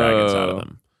shoots dragons out of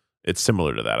them. It's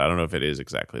similar to that. I don't know if it is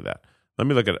exactly that. Let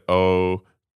me look at Automaton.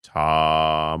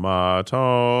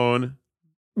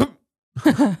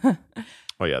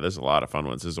 Oh, yeah, there's a lot of fun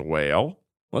ones. There's a whale.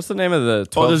 What's the name of the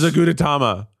 12? Oh, there's a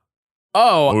Gudetama.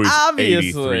 Oh,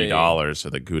 obviously. $83 for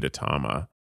the Gudetama.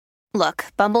 Look,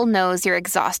 Bumble knows you're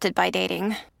exhausted by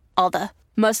dating. All the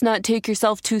must not take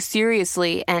yourself too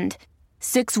seriously and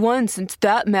 6'1" since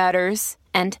that matters.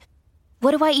 And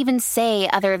what do I even say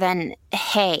other than,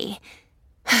 hey?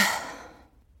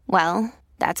 well,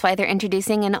 that's why they're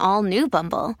introducing an all-new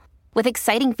Bumble with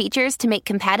exciting features to make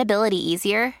compatibility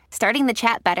easier, starting the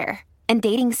chat better, and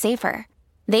dating safer.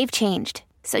 They've changed,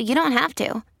 so you don't have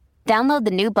to. Download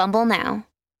the new Bumble now.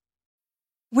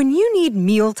 When you need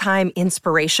mealtime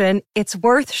inspiration, it's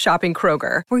worth shopping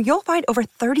Kroger, where you'll find over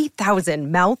 30,000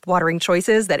 mouth-watering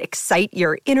choices that excite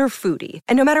your inner foodie.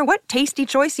 And no matter what tasty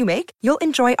choice you make, you'll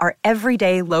enjoy our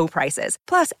everyday low prices,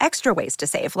 plus extra ways to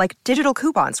save, like digital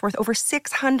coupons worth over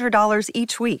 $600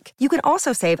 each week. You can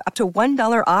also save up to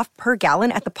 $1 off per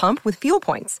gallon at the pump with fuel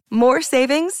points. More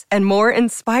savings and more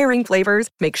inspiring flavors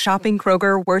make shopping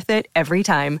Kroger worth it every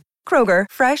time. Kroger,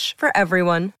 fresh for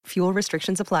everyone. Fuel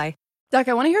restrictions apply. Doc,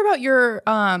 I want to hear about your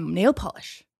nail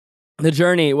polish. The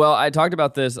journey. Well, I talked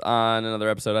about this on another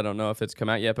episode. I don't know if it's come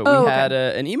out yet, but we had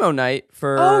an emo night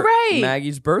for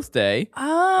Maggie's birthday.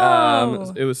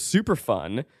 It was super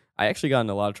fun. I actually got in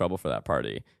a lot of trouble for that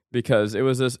party because it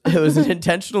was an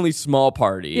intentionally small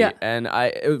party, and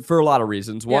for a lot of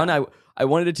reasons. One, I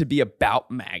wanted it to be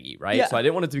about Maggie, right? Yeah. So I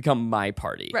didn't want it to become my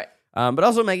party, right? But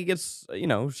also Maggie gets,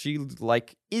 she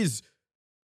is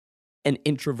an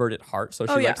introvert at heart, so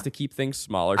she likes to keep things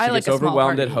smaller. She gets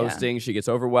overwhelmed at hosting. She gets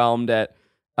overwhelmed at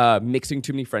mixing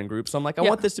too many friend groups. So I'm like, I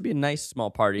want this to be a nice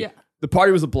small party. Yeah. The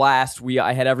party was a blast.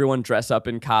 I had everyone dress up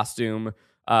in costume,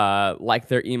 like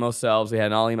their emo selves. We had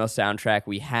an all emo soundtrack.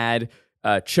 We had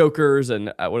chokers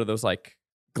and what are those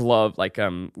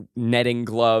netting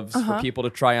gloves for people to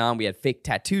try on. We had fake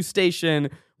tattoo station.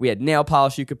 We had nail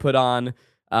polish you could put on.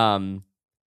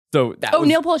 So that was,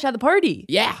 nail polish at the party.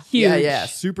 Yeah. Huge. Yeah.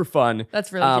 Super fun.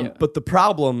 That's really cute. But the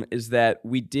problem is that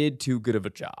we did too good of a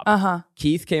job.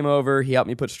 Keith came over. He helped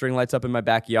me put string lights up in my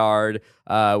backyard.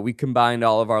 We combined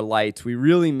all of our lights. We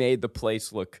really made the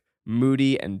place look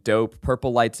moody and dope.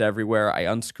 Purple lights everywhere. I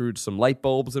unscrewed some light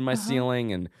bulbs in my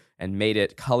ceiling and made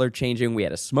it color changing. We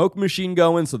had a smoke machine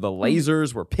going, so the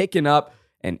lasers were picking up.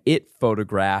 And it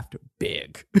photographed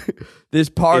big. This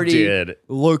party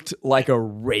looked like a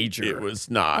rager. It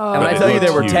was not. And I tell you,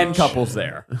 there were 10 couples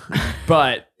there.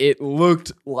 But it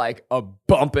looked like a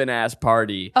bumpin' ass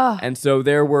party. And so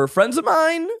there were friends of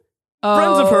mine,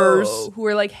 friends of hers, who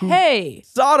were like, hey.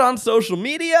 Saw it on social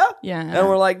media. Yeah. And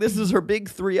we're like, this is her big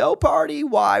 3-0 party.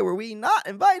 Why were we not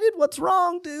invited? What's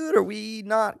wrong, dude? Are we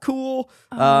not cool?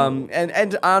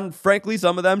 And frankly,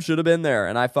 some of them should have been there.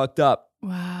 And I fucked up.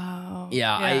 Wow.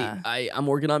 Yeah. I'm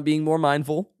working on being more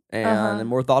mindful and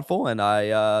more thoughtful, and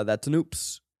that's an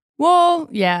oops. Well,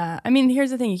 yeah. I mean, here's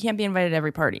the thing: you can't be invited to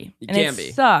every party.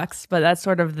 It sucks, but that's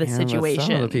sort of the situation.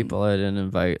 Some of the people I didn't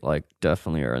invite,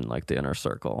 definitely are in the inner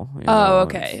circle.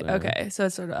 Okay. Okay. So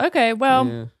it's sort of okay.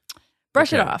 Well,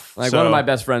 brush it off. One of my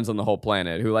best friends on the whole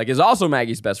planet, who is also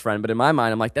Maggie's best friend, but in my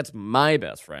mind, I'm like, that's my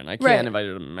best friend. I can't invite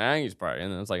her to Maggie's party,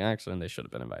 and then it's like, actually, they should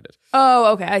have been invited.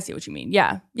 Oh, okay. I see what you mean.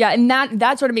 Yeah, and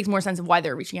that sort of makes more sense of why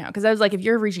they're reaching out. Because I was like, if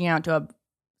you're reaching out to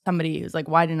somebody who's like,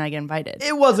 why didn't I get invited?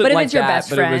 It wasn't but like if it's your that, best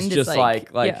but friend, it was just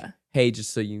it's hey,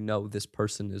 just so you know, this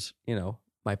person is,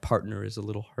 my partner is a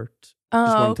little hurt.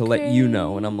 Just wanted to let you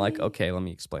know. And I'm like, okay, let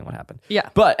me explain what happened. Yeah.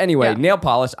 But anyway, nail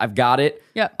polish, I've got it.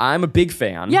 Yeah. I'm a big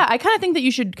fan. Yeah, I kind of think that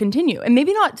you should continue. And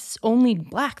maybe not only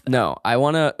black, though. No, I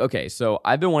want to, okay, so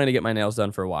I've been wanting to get my nails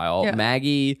done for a while. Yeah.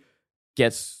 Maggie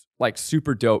gets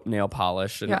super dope nail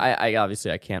polish. And I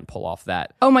obviously, I can't pull off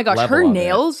that. Oh my gosh, her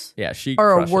nails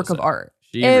are a work of art.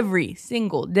 Every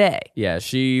single day. Yeah,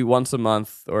 she once a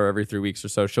month or every 3 weeks or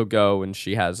so, she'll go and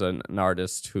she has an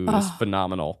artist who is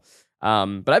phenomenal.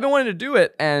 But I've been wanting to do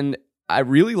it, and I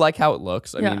really like how it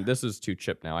looks. I mean, this is too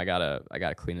chipped now. I gotta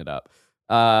clean it up.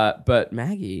 But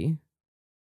Maggie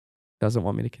doesn't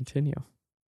want me to continue,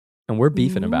 and we're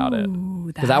beefing about it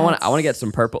because I want to get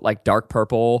some purple, dark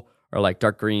purple or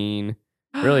dark green.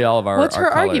 Really, all of our What's her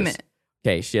colors. argument?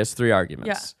 Okay, she has 3 arguments.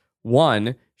 Yeah.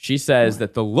 One, she says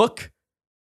that the look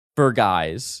for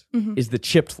guys is the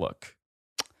chipped look.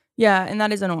 Yeah, and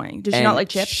that is annoying. Does she not like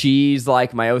chips? She's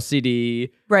like, my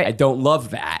OCD. Right. I don't love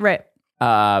that. Right.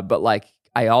 But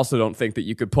I also don't think that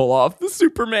you could pull off the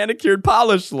super manicured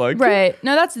polished look. Right.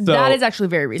 No, that is actually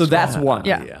very reasonable. So that's one.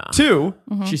 Yeah. Two,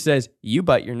 she says, you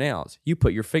bite your nails. You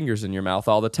put your fingers in your mouth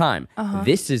all the time. Uh-huh.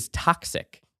 This is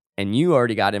toxic. And you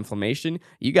already got inflammation.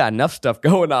 You got enough stuff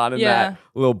going on in that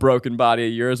little broken body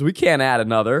of yours. We can't add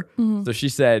another. So she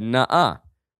said, nuh-uh.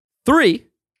 3,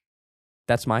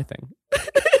 that's my thing.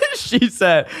 She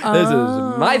said, this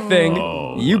is my thing.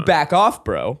 You back off,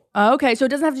 bro. Okay, so it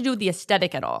doesn't have to do with the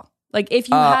aesthetic at all. Like, if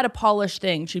you had a polished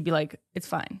thing, she'd be like, it's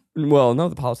fine. Well, no,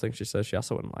 the polished thing she says she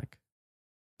also wouldn't like.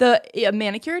 The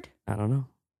manicured? I don't know.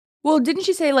 Well, didn't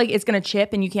she say, like, it's going to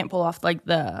chip and you can't pull off, like,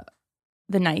 the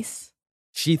nice?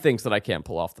 She thinks that I can't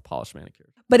pull off the polished manicure.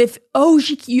 But if,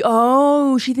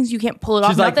 she thinks you can't pull it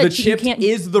off. She's like, the chip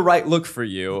is the right look for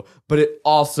you, but it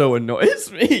also annoys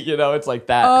me. You know, it's like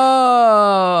that.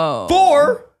 Oh.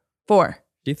 4.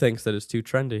 She thinks that it's too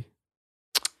trendy.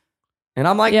 And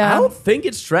I'm like, I don't think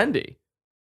it's trendy.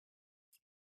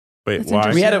 Wait,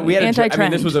 why? We had a anti-trend. I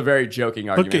mean, this was a very joking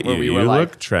argument. Look at where you. we were You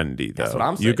like, look trendy, though. That's what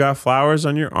I'm saying. You got flowers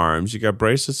on your arms. You got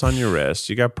bracelets on your wrists.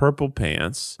 You got purple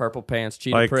pants. Purple pants,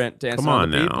 cheetah print, dancing come on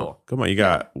on the now. people. Come on. You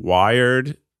got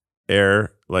wired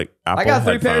air, like Apple I got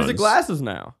 3 headphones. pairs of glasses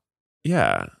now.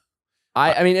 Yeah.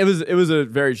 I mean, it was a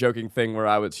very joking thing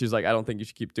where she's like, I don't think you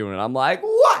should keep doing it. I'm like,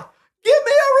 what? Give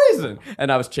me a reason.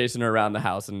 And I was chasing her around the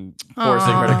house and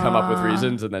forcing her to come up with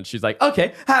reasons. And then she's like,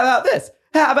 okay, how about this?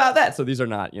 How about that? So these are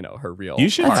not, her real. You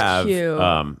should have cute.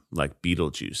 like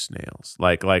Beetlejuice nails,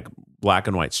 like black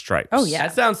and white stripes. Oh yeah,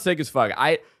 that sounds sick as fuck.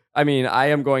 I mean, I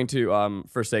am going to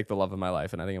forsake the love of my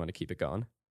life, and I think I'm going to keep it going.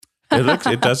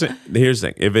 It doesn't. Here's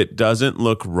the thing: if it doesn't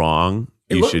look wrong,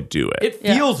 you should do it. It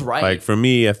feels right. Like for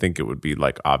me, I think it would be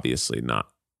like obviously not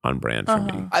on brand for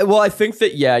me. I think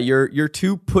that you're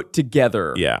too put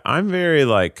together. Yeah, I'm very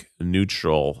like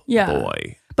neutral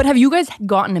boy. But have you guys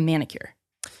gotten a manicure?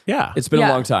 Yeah, it's been a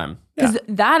long time. Because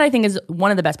that I think is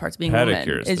one of the best parts of being a woman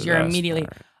is you're immediately.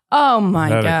 Oh my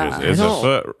god! It's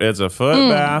a foot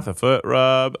bath, a foot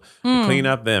rub. Clean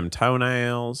up them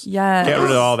toenails. Yeah, get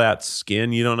rid of all that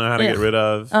skin you don't know how to get rid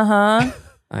of. I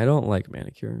don't like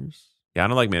manicures. Yeah, I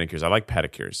don't like manicures. I like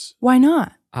pedicures. Why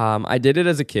not? I did it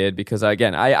as a kid because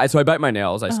again, I bite my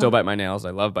nails. I still bite my nails.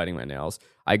 I love biting my nails.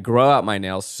 I grow out my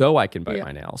nails so I can bite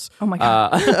my nails. Oh my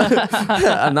god!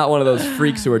 I'm not one of those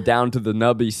freaks who are down to the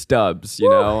nubby stubs. You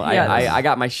know, I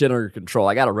got my shit under control.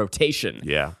 I got a rotation.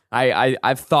 Yeah,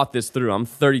 I've thought this through. I'm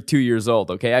 32 years old.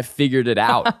 Okay, I figured it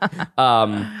out.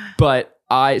 But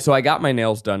I got my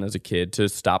nails done as a kid to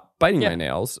stop biting my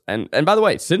nails. And by the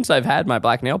way, since I've had my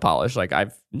black nail polish, like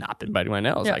I've not been biting my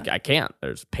nails. Like I can't.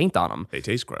 There's paint on them. They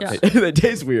taste gross. Yeah. They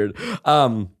taste weird.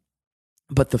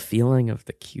 But the feeling of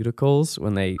the cuticles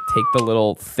when they take the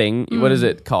little thing, what is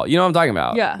it called? You know what I'm talking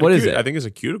about? Yeah. What is it? I think it's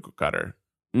a cuticle cutter.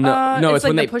 No, it's like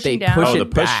when they push it the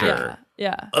back. pusher.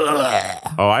 Yeah.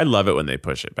 Oh, I love it when they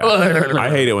push it back. I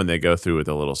hate it when they go through with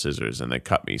the little scissors and they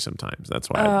cut me sometimes. That's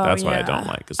why. Why I don't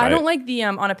like. I don't like the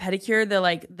on a pedicure.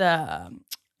 The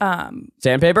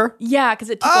sandpaper. Yeah, because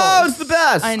it tickles. Oh, it's the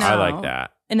best. I know. I like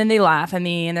that. And then they laugh at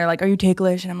me and they're like, "Are you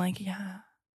ticklish?" And I'm like, "Yeah,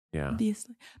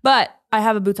 obviously." But I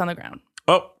have a boots on the ground.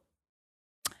 Oh,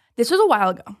 this was a while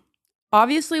ago.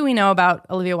 Obviously, we know about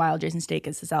Olivia Wilde, Jason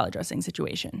Sudeikis, the salad dressing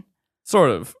situation.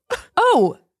 Sort of.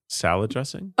 Oh. Salad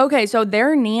dressing? Okay, so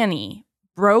their nanny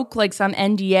broke like some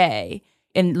NDA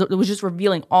and was just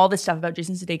revealing all this stuff about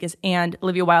Jason Sudeikis and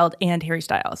Olivia Wilde and Harry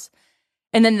Styles.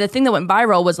 And then the thing that went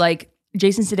viral was like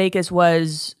Jason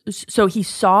Sudeikis he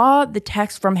saw the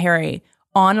text from Harry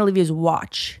on Olivia's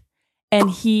watch,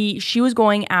 and she was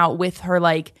going out with her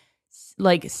like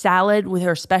salad with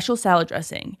her special salad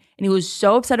dressing, and he was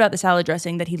so upset about the salad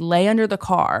dressing that he lay under the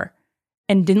car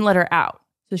and didn't let her out,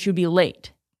 so she would be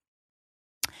late.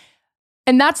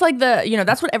 And that's like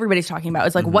that's what everybody's talking about.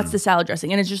 It's like, what's the salad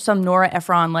dressing? And it's just some Nora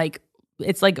Ephron, like,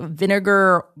 it's like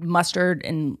vinegar, mustard,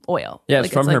 and oil. Yeah, like,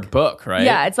 it's from her book, right?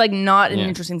 Yeah, it's like not an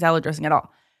interesting salad dressing at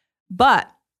all. But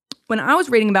when I was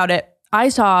reading about it, I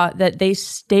saw that they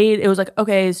stayed, it was like,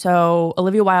 okay, so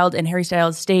Olivia Wilde and Harry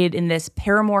Styles stayed in this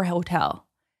Paramore hotel,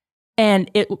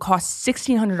 and it would cost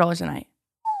 $1,600 a night.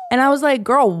 And I was like,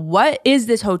 girl, what is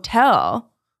this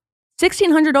hotel?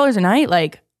 $1,600 a night?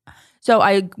 Like, so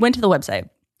I went to the website,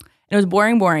 and it was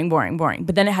boring.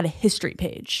 But then it had a history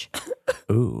page.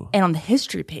 Ooh. And on the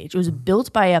history page, it was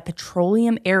built by a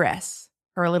petroleum heiress,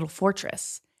 her little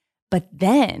fortress. But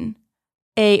then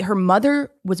her mother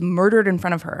was murdered in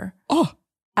front of her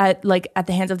at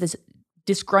the hands of this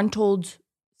disgruntled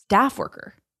staff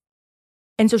worker.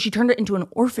 And so she turned it into an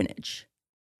orphanage.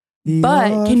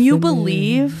 But can you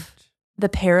believe the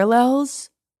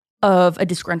parallels of a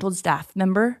disgruntled staff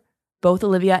member both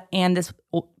Olivia and this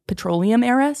petroleum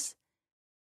heiress.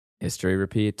 History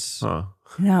repeats. Huh.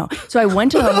 No. So I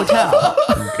went to the hotel.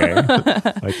 Okay.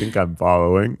 I think I'm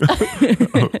following.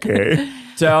 Okay.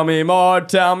 Tell me more.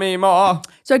 Tell me more.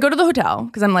 So I go to the hotel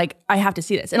because I'm like, I have to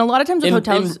see this. And a lot of times with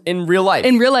hotels... In real life?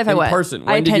 In real life, I went. In person?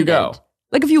 When did you go?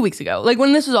 Like a few weeks ago. Like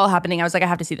when this was all happening, I was like, I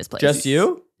have to see this place. Just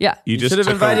you? Yeah. You should have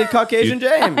invited Caucasian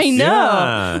James. I know.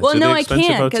 Yeah, well, to no, the I expensive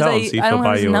can't because hotel and see if I don't he'll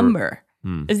have buy his you a- number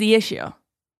is the issue.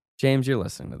 James, you're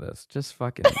listening to this. Just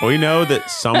fucking... We know that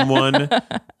someone,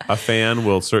 a fan,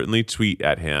 will certainly tweet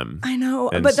at him. I know,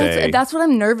 and but say, that's what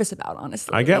I'm nervous about,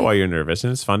 honestly. I get why you're nervous,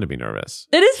 and it's fun to be nervous.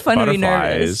 It is fun to be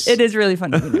Butterflies. nervous. It is really fun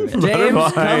to be nervous.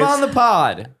 James, come on the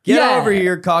pod. Get over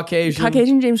here, Caucasian.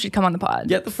 Caucasian James should come on the pod.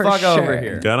 Get the fuck over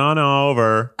here. Get on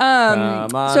over.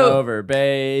 Come on over,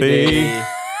 baby.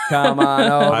 Come on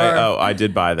over. I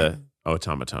did buy the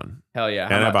automaton. Hell yeah.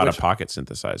 And I bought a pocket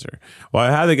synthesizer. Well,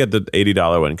 I had to get the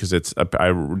 $80 one because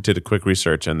I did a quick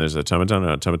research and there's a Tomaton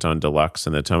and a Tomaton Deluxe,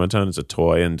 and the Tomaton is a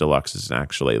toy and Deluxe is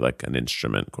actually like an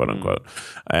instrument, quote unquote.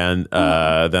 And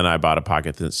then I bought a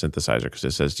pocket synthesizer because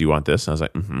it says, "Do you want this?" And I was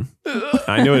like,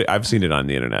 I knew it. I've seen it on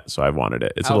the internet, so I've wanted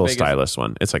it. It's a little stylus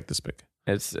one. It's like this big.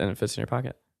 And it fits in your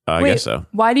pocket. I guess so.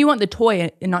 Why do you want the toy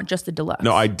and not just the Deluxe?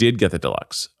 No, I did get the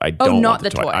Deluxe. I don't not want the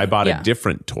toy. I bought a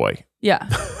different toy. Yeah.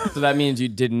 So that means you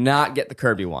did not get the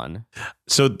Kirby one.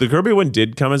 So the Kirby one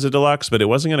did come as a Deluxe, but it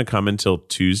wasn't going to come until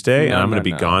Tuesday, and I'm going to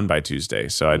be gone by Tuesday.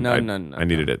 So I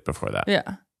needed it before that.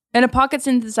 Yeah. And a pocket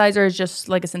synthesizer is just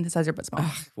like a synthesizer, but small.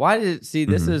 Why did it... See,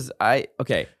 this is...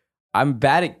 I'm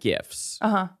bad at gifts.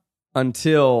 Uh-huh.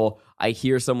 Until I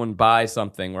hear someone buy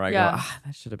something where I go,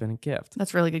 that should have been a gift.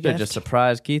 That's a really good Should gift. just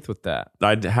surprise Keith with that.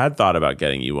 I had thought about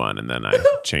getting you one, and then I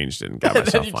changed it and got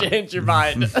myself one. Changed your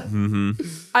mind.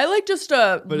 I like just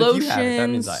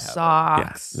lotion,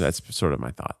 socks. Yeah, that's sort of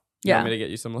my thought. You want me to get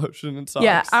you some lotion and socks?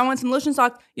 Yeah, I want some lotion,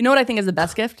 socks. You know what I think is the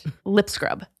best gift? Lip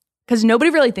scrub. Because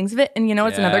nobody really thinks of it. And you know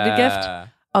what's another good gift?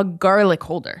 A garlic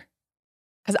holder.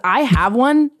 Because I have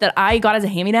one that I got as a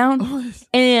hand-me-down,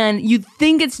 and you'd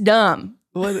think it's dumb.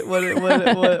 What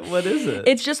is it?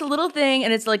 It's just a little thing,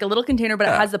 and it's like a little container, but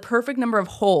it has the perfect number of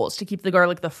holes to keep the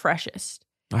garlic the freshest.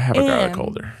 I have a garlic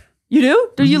holder. You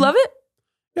do? Do you love it?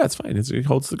 Yeah, it's fine. It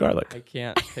holds the garlic. I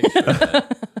can't picture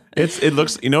it. It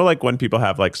looks, like when people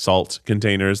have like salt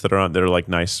containers that are like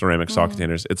nice ceramic salt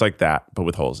containers. It's like that, but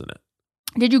with holes in it.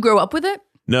 Did you grow up with it?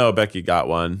 No, Becky got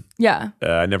one. Yeah.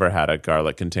 I never had a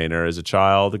garlic container as a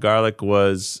child. The garlic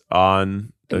was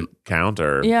on the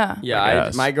counter. Yeah.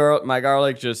 Yeah. My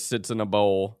garlic just sits in a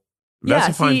bowl. That's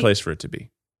a fine place for it to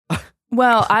be.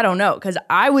 Well, I don't know, because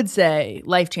I would say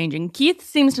life-changing. Keith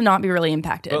seems to not be really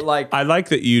impacted. But I like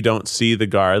that you don't see the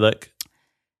garlic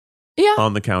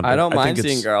on the counter. I don't mind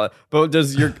seeing garlic. But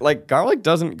does your garlic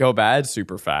doesn't go bad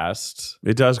super fast?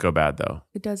 It does go bad though.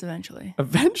 It does eventually.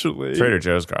 Eventually. Trader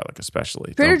Joe's garlic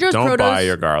especially. Trader Joe's don't produce. buy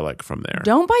your garlic from there.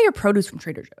 Don't buy your produce from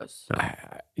Trader Joe's. No.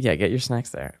 Yeah, get your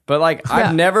snacks there. But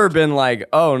I've never been like,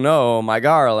 oh no, my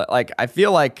garlic. I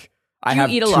feel like I have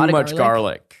eat a too lot of much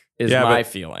garlic is my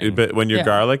feeling. But when your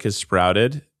garlic is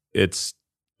sprouted, it's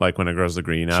like when it grows the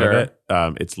green out of it,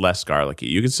 it's less garlicky.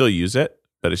 You can still use it,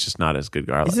 but it's just not as good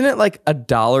garlic. Isn't it like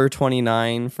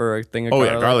 $1.29 for a thing of garlic?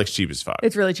 Oh yeah, garlic's cheap as fuck.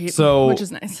 It's really cheap, which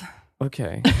is nice.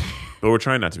 Okay. But we're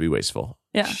trying not to be wasteful.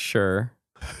 Yeah. Sure.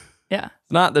 Yeah.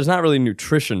 There's not really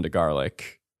nutrition to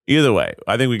garlic. Either way,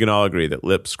 I think we can all agree that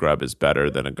lip scrub is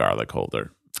better than a garlic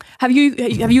holder. Have you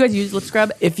guys used lip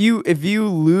scrub?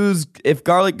 If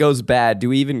garlic goes bad, do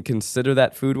we even consider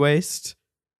that food waste?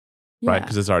 Yeah. Right,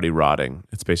 because it's already rotting.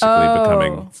 It's basically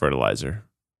becoming fertilizer.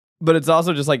 But it's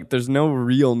also just there's no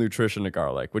real nutrition to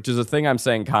garlic, which is a thing I'm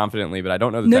saying confidently, but I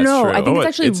don't know that that's true. I think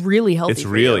it's actually really healthy. It's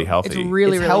really healthy. It's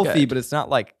really healthy, good. but it's not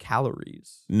like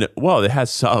calories. No, well, it has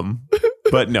some,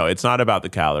 but no, it's not about the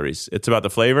calories. It's about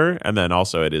the flavor, and then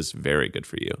also it is very good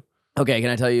for you. Okay, can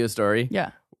I tell you a story?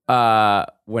 Yeah.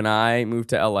 When I moved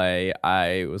to LA,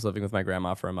 I was living with my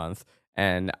grandma for a month,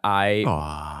 and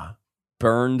I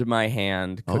burned my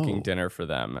hand cooking dinner for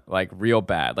them, real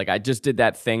bad. I just did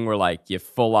that thing where you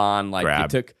full on you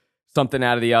took something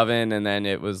out of the oven and then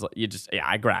it was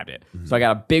I grabbed it. Mm-hmm. So I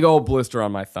got a big old blister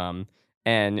on my thumb,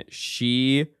 and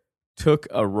she took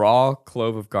a raw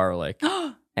clove of garlic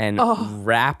and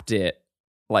wrapped it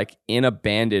in a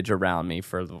bandage around me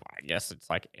for, I guess it's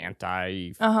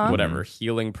anti whatever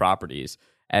healing properties.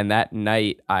 And that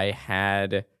night I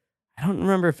don't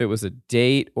remember if it was a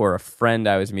date or a friend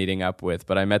I was meeting up with,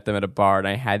 but I met them at a bar and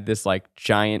I had this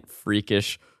giant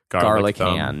freakish garlic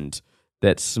hand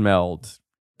that smelled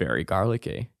very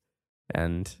garlicky.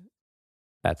 And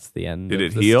That's the end. Did of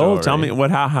it the heal? story. Tell me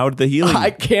how did the healing? I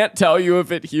can't tell you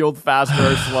if it healed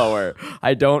faster or slower.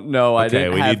 I don't know. Okay,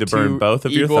 we need to burn both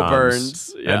of your thumbs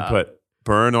burns. and put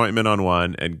burn ointment on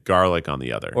one and garlic on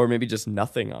the other. Or maybe just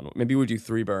nothing on. Maybe we do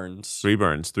 3 burns. 3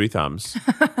 burns, 3 thumbs.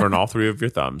 Burn all 3 of your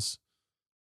thumbs.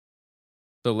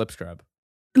 So lip scrub.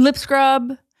 Lip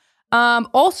scrub.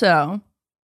 Also,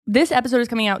 this episode is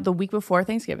coming out the week before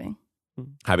Thanksgiving.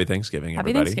 Happy Thanksgiving, Happy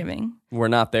everybody. Thanksgiving. We're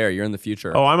not there. You're in the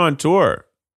future. Oh, I'm on tour.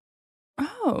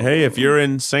 Oh. Hey, if you're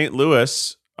in St.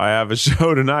 Louis, I have a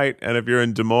show tonight. And if you're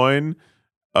in Des Moines,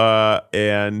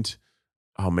 maybe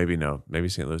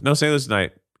St. Louis. No, St. Louis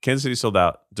tonight. Kansas City sold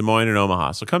out. Des Moines and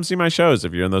Omaha. So come see my shows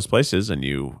if you're in those places and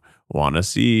you want to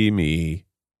see me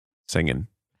singing.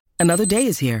 Another day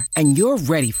is here, and you're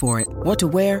ready for it. What to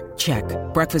wear? Check.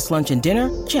 Breakfast, lunch, and dinner?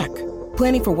 Check.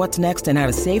 Planning for what's next and how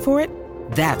to save for it?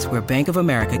 That's where Bank of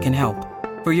America can help.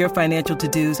 For your financial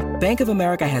to-dos, Bank of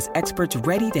America has experts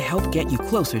ready to help get you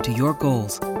closer to your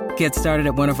goals. Get started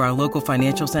at one of our local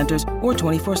financial centers or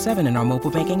 24/7 in our mobile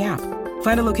banking app.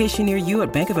 Find a location near you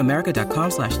at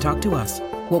bankofamerica.com/talktous.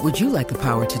 What would you like the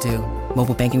power to do?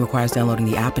 Mobile banking requires downloading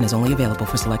the app and is only available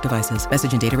for select devices.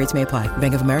 Message and data rates may apply.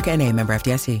 Bank of America NA, member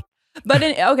FDIC. But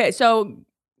okay, so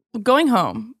going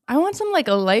home, I want some like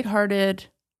a lighthearted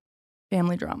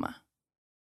family drama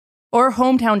or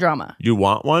hometown drama. You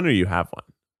want one or you have one?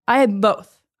 I have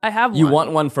both. I have one. You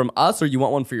want one from us or you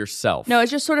want one for yourself? No,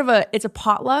 it's just sort of it's a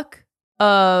potluck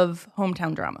of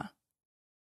hometown drama.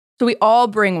 So we all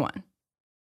bring one.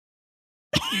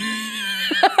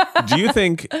 Do you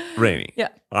think, Rainey? Yeah.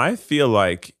 I feel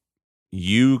like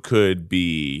you could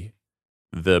be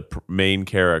the main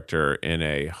character in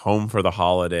a Home for the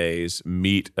Holidays,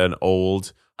 meet an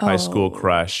old high school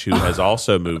crush who has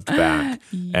also moved back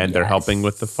and they're helping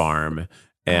with the farm.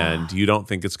 And you don't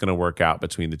think it's going to work out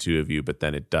between the two of you, but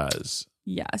then it does.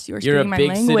 Yes, you're a my big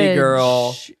language. city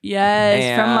girl.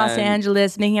 Yes, from Los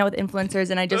Angeles, making out with influencers,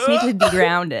 and I just need to be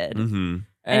grounded. Mm-hmm.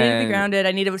 I need to be grounded.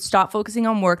 I need to stop focusing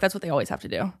on work. That's what they always have to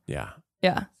do. Yeah.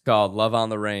 Yeah. It's called Love on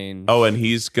the Range. Oh, and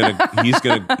he's got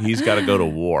to go to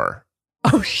war.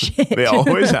 Oh shit! They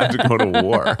always have to go to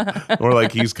war, or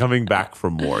like he's coming back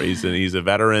from war. He's a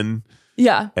veteran.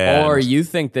 Yeah. Or you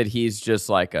think that he's just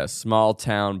like a small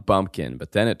town bumpkin,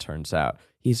 but then it turns out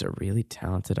he's a really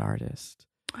talented artist.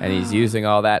 And he's using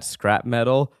all that scrap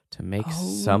metal to make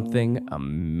something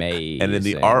amazing. And in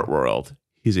the art world,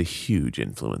 he's a huge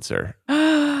influencer.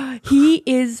 He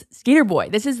is Skater Boy.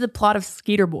 This is the plot of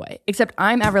Skater Boy, except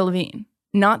I'm Avril Lavigne,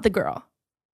 not the girl.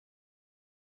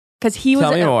 Because he was.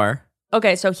 Tell me more.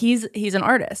 Okay, so he's an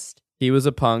artist. He was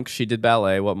a punk. She did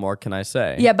ballet. What more can I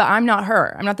say? Yeah, but I'm not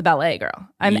her. I'm not the ballet girl.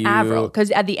 I'm Avril.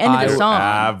 Because at the end of the song,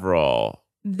 Avril,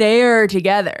 they're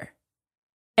together.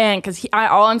 And because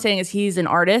all I'm saying is he's an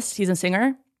artist. He's a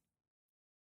singer.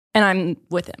 And I'm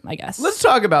with him, I guess. Let's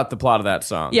talk about the plot of that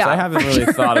song. Yeah, I haven't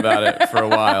really thought about it for a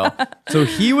while. So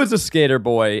he was a skater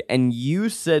boy, and you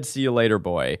said "See you later,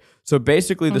 boy." So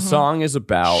basically, the song is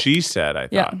about. She said, "I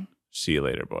thought, see you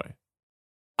later, boy."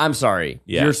 I'm sorry.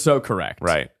 Yeah. You're so correct.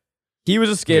 Right. He was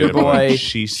a skater boy.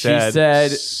 She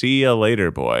said, "See you later,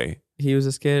 boy." He was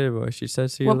a skater boy. She said,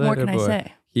 "See you what later, more can boy." I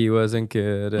say? He wasn't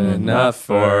good enough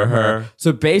for her.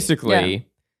 So basically,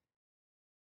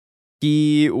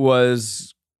 he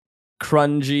was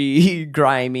crungy,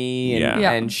 grimy,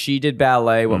 and she did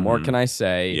ballet. What more can I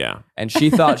say? Yeah. And she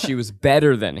thought she was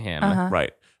better than him.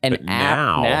 Right. And but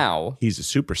now he's a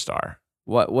superstar.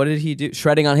 What did he do?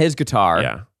 Shredding on his guitar.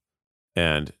 Yeah.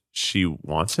 And she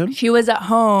wants him? She was at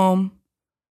home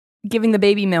giving the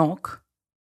baby milk.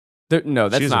 No,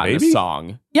 that's not in the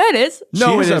song. Yeah, it is.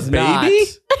 No, it is not.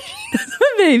 That's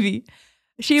a baby.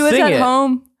 She was at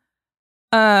home.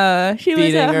 She Feeding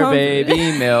was at her home.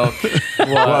 baby milk.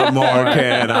 What more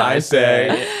can I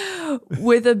say?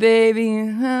 With a baby.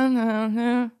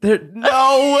 No,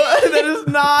 that is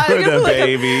not. With a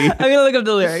baby. I'm going to look up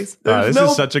the lyrics. This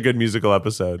is such a good musical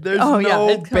episode. There's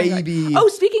no baby. Oh,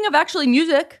 speaking of actually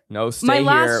music. No, stay my here.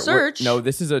 last search. No,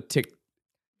 this is a tick.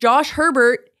 Josh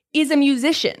Herbert is a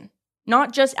musician,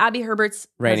 not just Abby Herbert's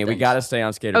Rainey, we husband. got to stay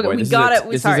on Skater Okay, Boy. we got it.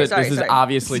 This is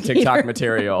obviously TikTok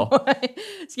material.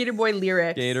 Skater Boy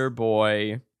lyrics. Skater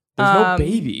Boy. There's no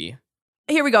baby.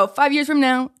 Here we go. 5 years from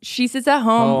now, she sits at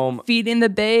home feeding the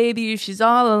baby. She's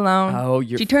all alone. Oh,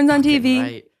 she turns on TV.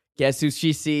 Right. Guess who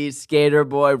she sees? Skater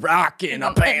Boy rocking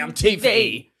a BAM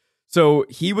TV. So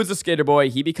he was a skater boy.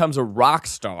 He becomes a rock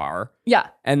star. Yeah.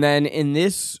 And then in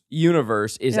this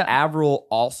universe, is Avril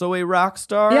also a rock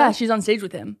star? Yeah, she's on stage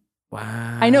with him.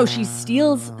 Wow. I know. She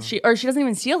steals. She doesn't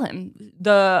even steal him.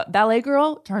 The ballet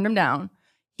girl turned him down.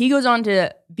 He goes on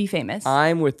to be famous.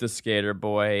 I'm with the skater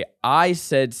boy. I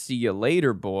said, see you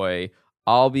later, boy.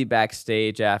 I'll be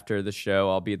backstage after the show.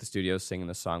 I'll be at the studio singing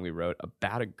the song we wrote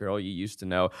about a girl you used to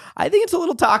know. I think it's a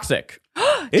little toxic.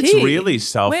 It's really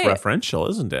self-referential,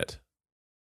 isn't it?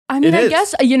 I mean, I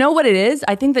guess, you know what it is?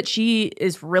 I think that she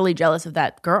is really jealous of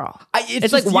that girl.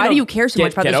 It's like, why do you care so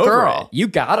much about this girl? You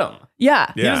got him.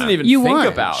 Yeah. He doesn't even think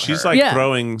about her. She's like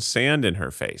throwing sand in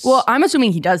her face. Well, I'm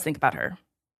assuming he does think about her.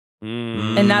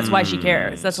 And that's why she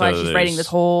cares. That's why she's writing this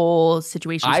whole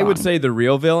situation song. I would say the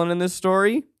real villain in this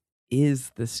story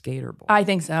is the skater boy. I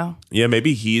think so. Yeah,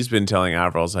 maybe he's been telling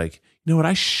Avril, like, you know what?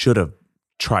 I should have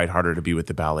tried harder to be with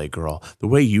the ballet girl. The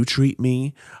way you treat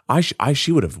me,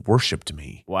 she would have worshipped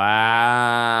me.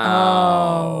 Wow.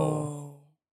 Oh.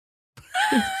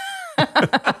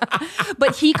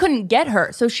 But he couldn't get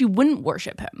her, so she wouldn't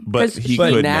worship him. But he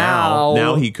could now.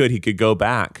 Now he could go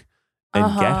back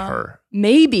and get her.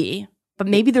 Maybe. But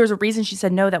maybe there was a reason she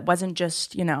said no that wasn't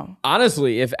just,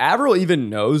 Honestly, if Avril even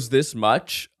knows this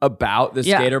much about the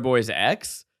skater boy's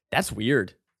ex, that's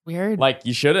weird. Weird. Like,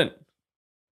 you shouldn't.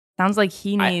 Sounds like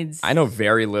he needs... I know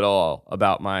very little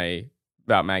about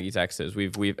Maggie's exes.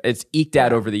 It's eked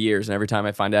out over the years, and every time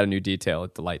I find out a new detail,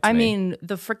 it delights me. I mean,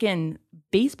 the freaking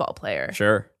baseball player.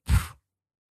 Sure.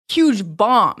 Huge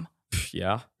bomb.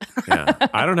 Yeah.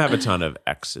 I don't have a ton of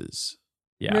exes.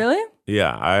 Yeah. Really?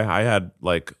 Yeah. I had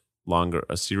like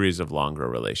a series of longer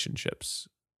relationships.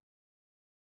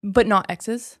 But not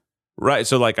exes? Right.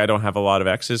 So like I don't have a lot of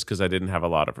exes because I didn't have a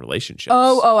lot of relationships.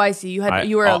 Oh, I see.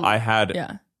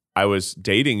 I was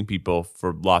dating people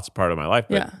for lots of part of my life,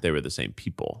 but they were the same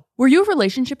people. Were you a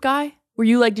relationship guy? Were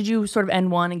you like, did you sort of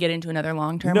end one and get into another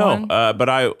long-term one? No, but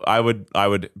I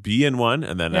would be in one,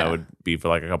 and then I would be for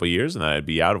like a couple of years, and then I'd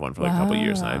be out of one for like a couple of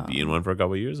years, and I'd be in one for a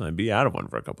couple of years, and I'd be out of one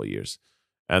for a couple of years.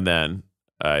 And then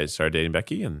I started dating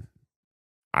Becky, and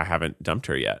I haven't dumped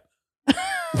her yet.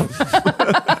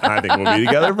 I think we'll be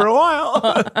together for a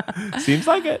while. Seems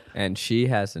like it. And she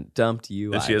hasn't dumped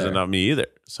you either. She hasn't dumped me either,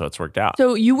 so it's worked out.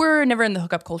 So you were never in the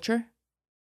hookup culture?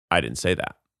 I didn't say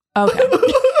that. Okay.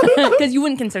 Because you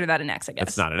wouldn't consider that an ex, I guess.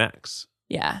 It's not an ex.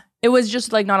 Yeah. It was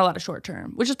just like not a lot of short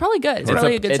term, which is probably good. It's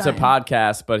probably a good sign. It's a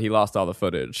podcast, but he lost all the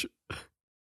footage.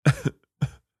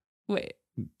 Wait.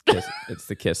 It's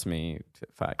the Kiss Me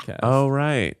podcast. Oh,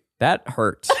 right. That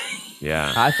hurt.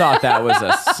 Yeah. I thought that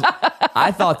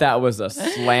was a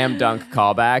slam dunk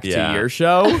callback to your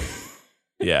show.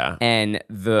 Yeah. And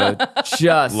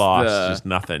just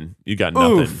nothing. You got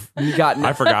nothing.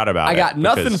 I forgot about it. I got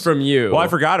nothing from you. Well, I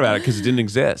forgot about it because it didn't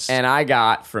exist. And I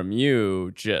got from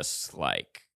you just like...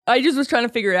 I just was trying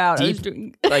to figure it out.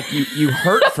 Like you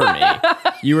hurt for me.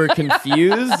 You were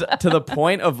confused to the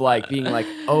point of like being like,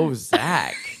 oh,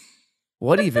 Zach,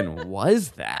 what even was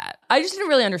that? I just didn't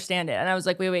really understand it. And I was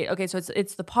like, wait. Okay, so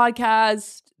it's the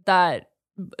podcast that...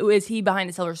 Is he behind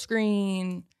a silver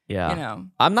screen? Yeah.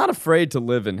 I'm not afraid to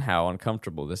live in how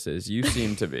uncomfortable this is. You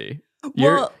seem to be.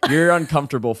 You're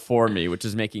uncomfortable for me, which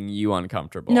is making you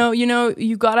uncomfortable. No,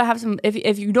 you gotta have some...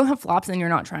 If you don't have flops, then you're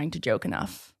not trying to joke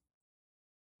enough.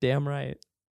 Damn right.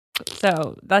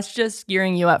 So that's just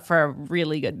gearing you up for a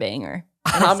really good banger.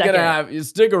 I'm going to have you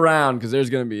stick around because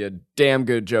there's going to be a damn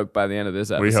good joke by the end of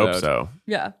this episode. We hope so.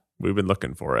 Yeah. We've been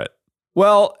looking for it.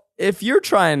 Well, if you're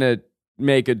trying to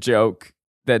make a joke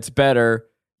that's better,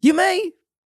 you may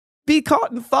be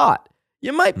caught in thought.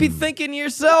 You might be thinking to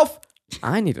yourself,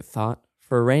 I need a thought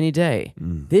for a rainy day.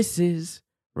 This is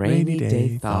Rainy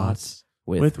Day Thoughts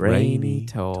with Rainy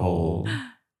Toll.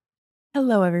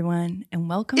 Hello, everyone, and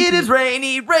welcome It is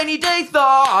rainy day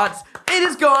thoughts. It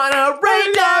is gonna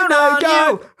rain down on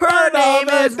you. Her name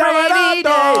is Rainy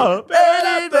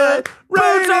Day.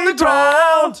 Roots on the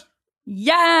ground.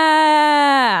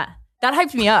 Yeah. That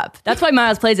hyped me up. That's why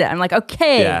Miles plays it. I'm like,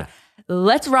 okay,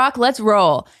 let's rock, let's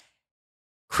roll.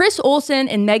 Chris Olsen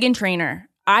and Meghan Trainor,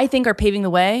 I think, are paving the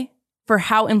way for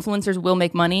how influencers will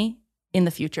make money in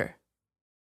the future.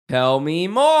 Tell me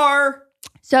more.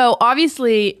 So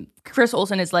obviously, Chris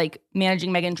Olsen is like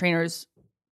managing Meghan Trainor's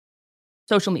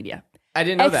social media. I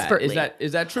didn't know expertly. that.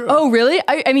 Is that true? Oh, really?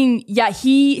 I mean, yeah,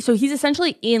 he's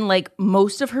essentially in like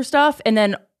most of her stuff, and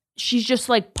then she's just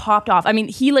like popped off. I mean,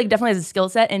 he like definitely has a skill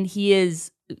set, and he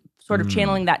is sort of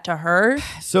channeling that to her.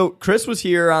 So Chris was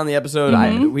here on the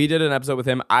episode. We did an episode with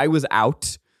him. I was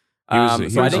out. I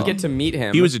didn't get to meet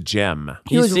him. He was a gem.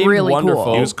 He was really wonderful.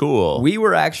 Cool. He was cool. We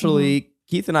were actually,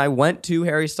 Keith and I went to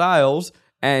Harry Styles,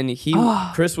 and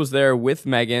Chris was there with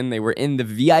Meghan. They were in the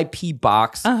VIP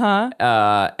box at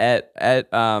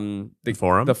the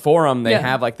Forum. The Forum. They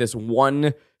have like this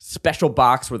one special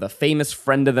box where the famous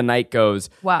friend of the night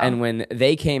goes. Wow. And when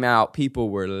they came out, people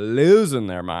were losing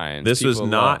their minds. This was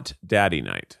not Daddy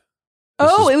Night.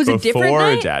 It was a different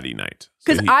night? Before Daddy Night.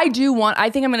 Because I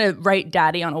think I'm going to write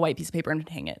Daddy on a white piece of paper and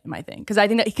hang it in my thing.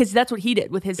 Because that's what he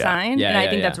did with his sign. And I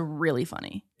think that's really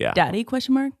funny. Yeah. Daddy,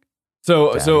 question mark?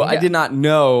 So I did not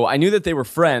know. I knew that they were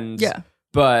friends. Yeah.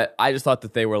 But I just thought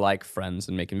that they were like friends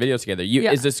and making videos together.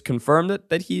 Is this confirmed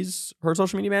that he's her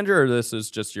social media manager, or this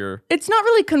is just your... It's not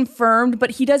really confirmed,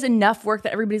 but he does enough work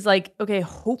that everybody's like, okay,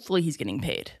 hopefully he's getting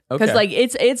paid. Because like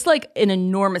it's like an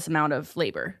enormous amount of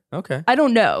labor. Okay. I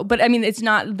don't know. But I mean, it's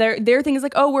not... Their thing is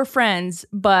like, oh, we're friends.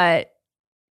 But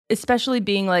especially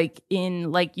being like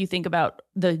in... Like you think about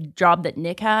the job that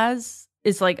Nick has,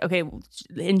 it's like, okay,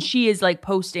 and she is like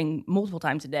posting multiple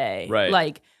times a day. Right.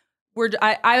 Like...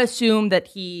 I assume that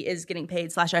he is getting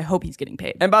paid / I hope he's getting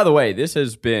paid. And by the way, this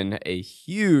has been a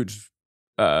huge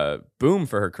boom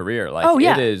for her career. Like,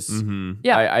 it is. Mm-hmm.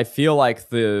 Yeah. I feel like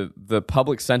the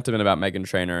public sentiment about Meghan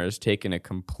Trainor has taken a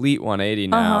complete 180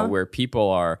 now, where people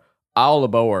are all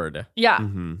aboard. Yeah.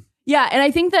 Mm-hmm. Yeah, and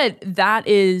I think that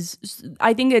is.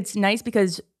 I think it's nice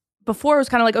because before it was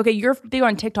kind of like, okay, you're big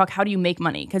on TikTok. How do you make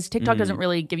money? Because TikTok doesn't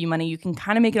really give you money. You can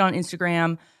kind of make it on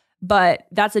Instagram, but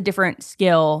that's a different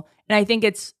skill. And I think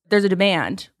there's a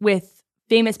demand with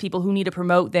famous people who need to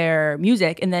promote their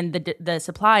music, and then the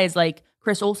supply is like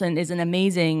Chris Olsen is an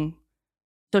amazing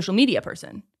social media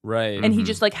person, right? And he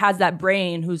just like has that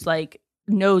brain who's like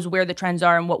knows where the trends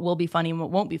are and what will be funny and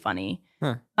what won't be funny.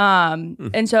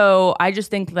 And so I just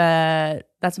think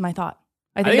that's my thought.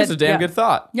 I think it's a damn good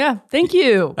thought. Yeah, thank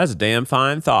you. That's a damn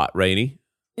fine thought, Rainey.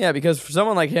 Yeah, because for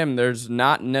someone like him, there's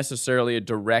not necessarily a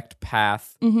direct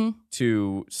path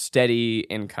to steady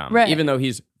income, right. Even though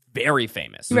he's very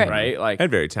famous, right? Like,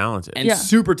 and very talented, and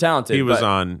super talented. He was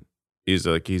on. He's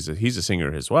a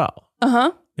singer as well.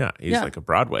 Yeah, he's like a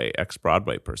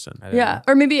ex-Broadway person. Yeah,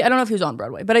 or maybe I don't know if he was on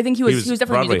Broadway, but I think he was definitely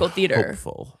Broadway musical theater.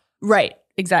 Hopeful. Right.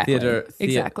 Exactly.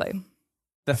 Exactly.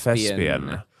 The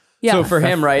thespian. Yeah. So for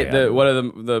him, right, what are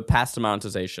the paths to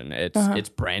monetization? It's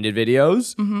branded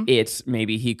videos. It's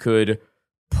maybe he could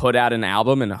put out an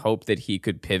album and hope that he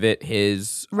could pivot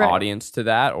his audience to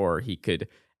that, or he could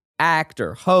act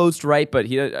or host, right? But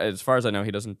he, as far as I know, he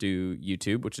doesn't do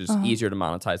YouTube, which is easier to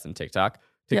monetize than TikTok.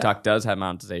 TikTok does have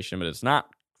monetization, but it's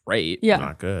not great. Yeah.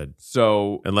 Not good.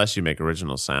 So unless you make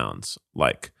original sounds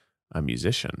like a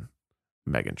musician,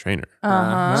 Meghan Trainor.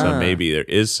 Uh-huh. So maybe there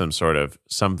is some sort of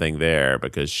something there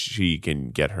because she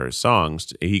can get her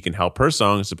songs. He can help her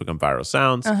songs to become viral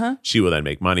sounds. She will then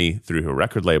make money through her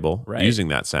record label using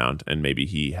that sound, and maybe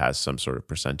he has some sort of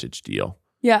percentage deal.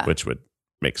 Yeah, which would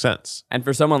make sense. And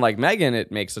for someone like Meghan,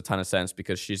 it makes a ton of sense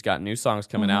because she's got new songs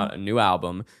coming out, a new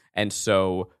album, and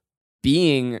so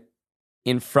being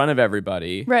in front of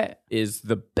everybody is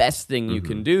the best thing you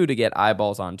can do to get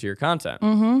eyeballs onto your content,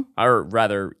 or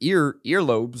rather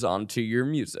earlobes onto your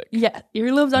music. Yeah,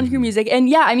 earlobes onto your music. And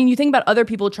yeah, I mean, you think about other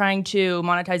people trying to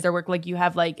monetize their work, like you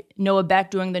have like Noah Beck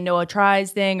doing the Noah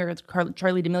Tries thing, or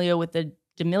Charlie D'Amelio with the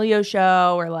D'Amelio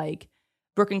show, or like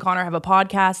Brooke and Connor have a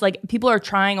podcast. Like people are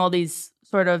trying all these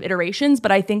sort of iterations,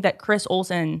 but I think that Chris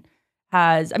Olsen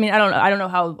has, I mean, I don't know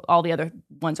how all the other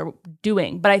ones are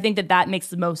doing, but I think that makes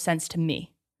the most sense to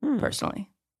me personally.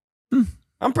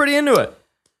 I'm pretty into it.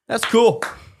 That's cool.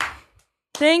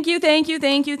 Thank you.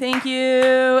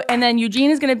 And then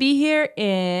Eugene is going to be here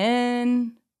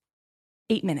in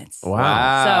 8 minutes.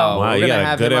 Wow. So You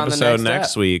got a good episode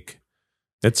next week.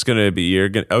 It's going to be,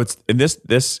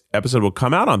 this episode will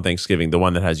come out on Thanksgiving, the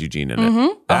one that has Eugene in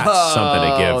it. That's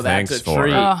something to give thanks for.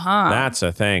 Treat. That's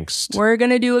a thanks. We're going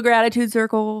to do a gratitude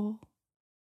circle.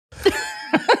 I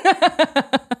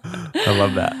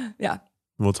love that. Yeah.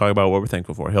 We'll talk about what we're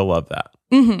thankful for. He'll love that.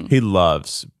 He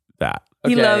loves that.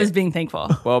 He loves being thankful.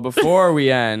 Well, before we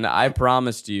end, I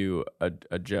promised you a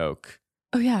joke.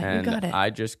 Oh, yeah, and you got it. I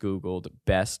just Googled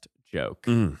best joke.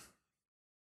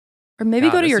 Or maybe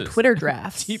go to your Twitter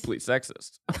drafts. Deeply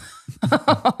sexist.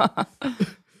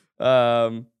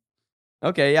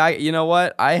 Okay, you know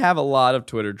what? I have a lot of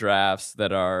Twitter drafts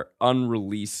that are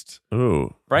unreleased.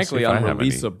 Ooh. Frankly,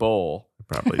 unreleasable. I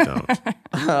probably don't.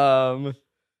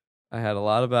 I had a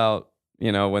lot about,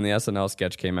 when the SNL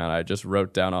sketch came out, I just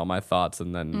wrote down all my thoughts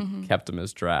and then kept them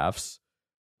as drafts.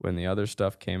 When the other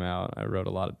stuff came out, I wrote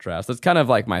a lot of drafts. That's kind of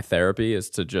like my therapy,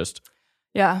 is to just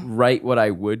write what I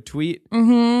would tweet.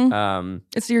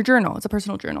 It's your journal. It's a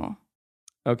personal journal.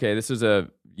 Okay, this is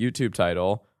a YouTube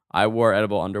title. I wore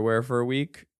edible underwear for a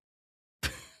week.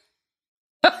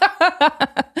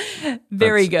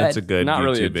 Very good. That's a good Not YouTube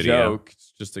really a video. joke.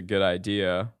 It's just a good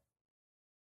idea.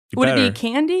 Would it be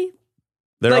candy?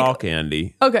 They're all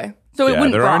candy. Okay. So it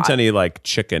wouldn't there rot. aren't any like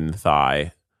chicken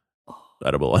thigh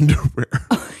edible underwear.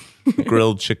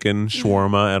 Grilled chicken,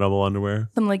 shawarma, edible underwear.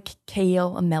 Some like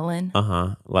kale, a melon.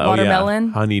 Watermelon.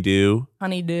 Yeah. Honeydew.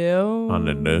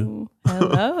 Honeydew.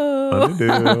 Hello.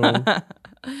 Honeydew.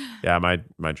 Yeah,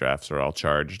 my drafts are all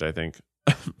charged, I think.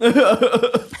 So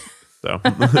no,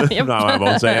 I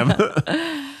won't say them.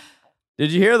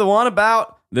 Did you hear the one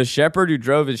about the shepherd who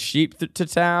drove his sheep to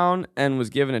town and was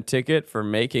given a ticket for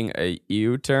making a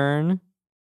U-turn?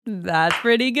 That's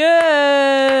pretty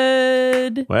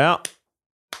good. Well,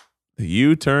 the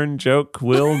U-turn joke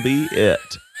will be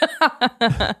it.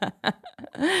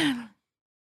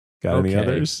 Got any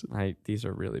others? These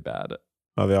are really bad.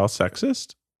 Are they all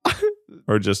sexist?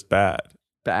 Or just bad?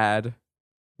 Bad.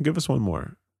 Give us one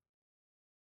more.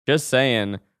 Just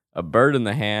saying, a bird in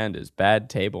the hand is bad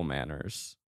table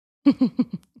manners.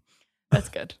 That's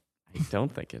good. I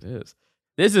don't think it is.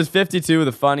 This is 52 of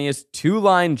the funniest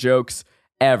 2-line jokes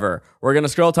ever. We're going to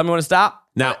scroll. Tell me when to stop.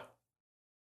 Now.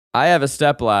 I have a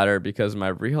stepladder because my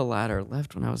real ladder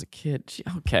left when I was a kid.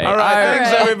 Okay. All right.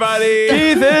 Thanks, everybody.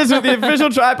 Keith is with the official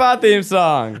Tripod theme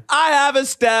song. I have a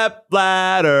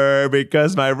stepladder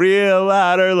because my real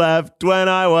ladder left when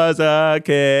I was a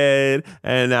kid.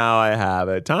 And now I have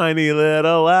a tiny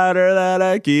little ladder that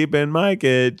I keep in my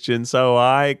kitchen so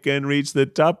I can reach the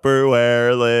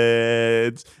Tupperware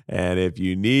lids. And if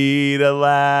you need a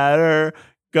ladder,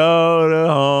 go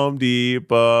to Home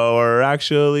Depot, or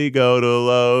actually go to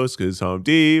Lowe's, because Home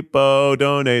Depot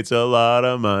donates a lot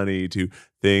of money to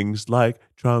things like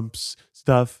Trump's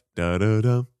stuff.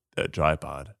 The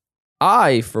tripod.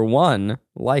 I, for one,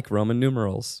 like Roman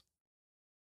numerals.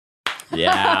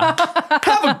 Yeah.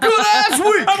 Have a good ass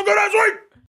week.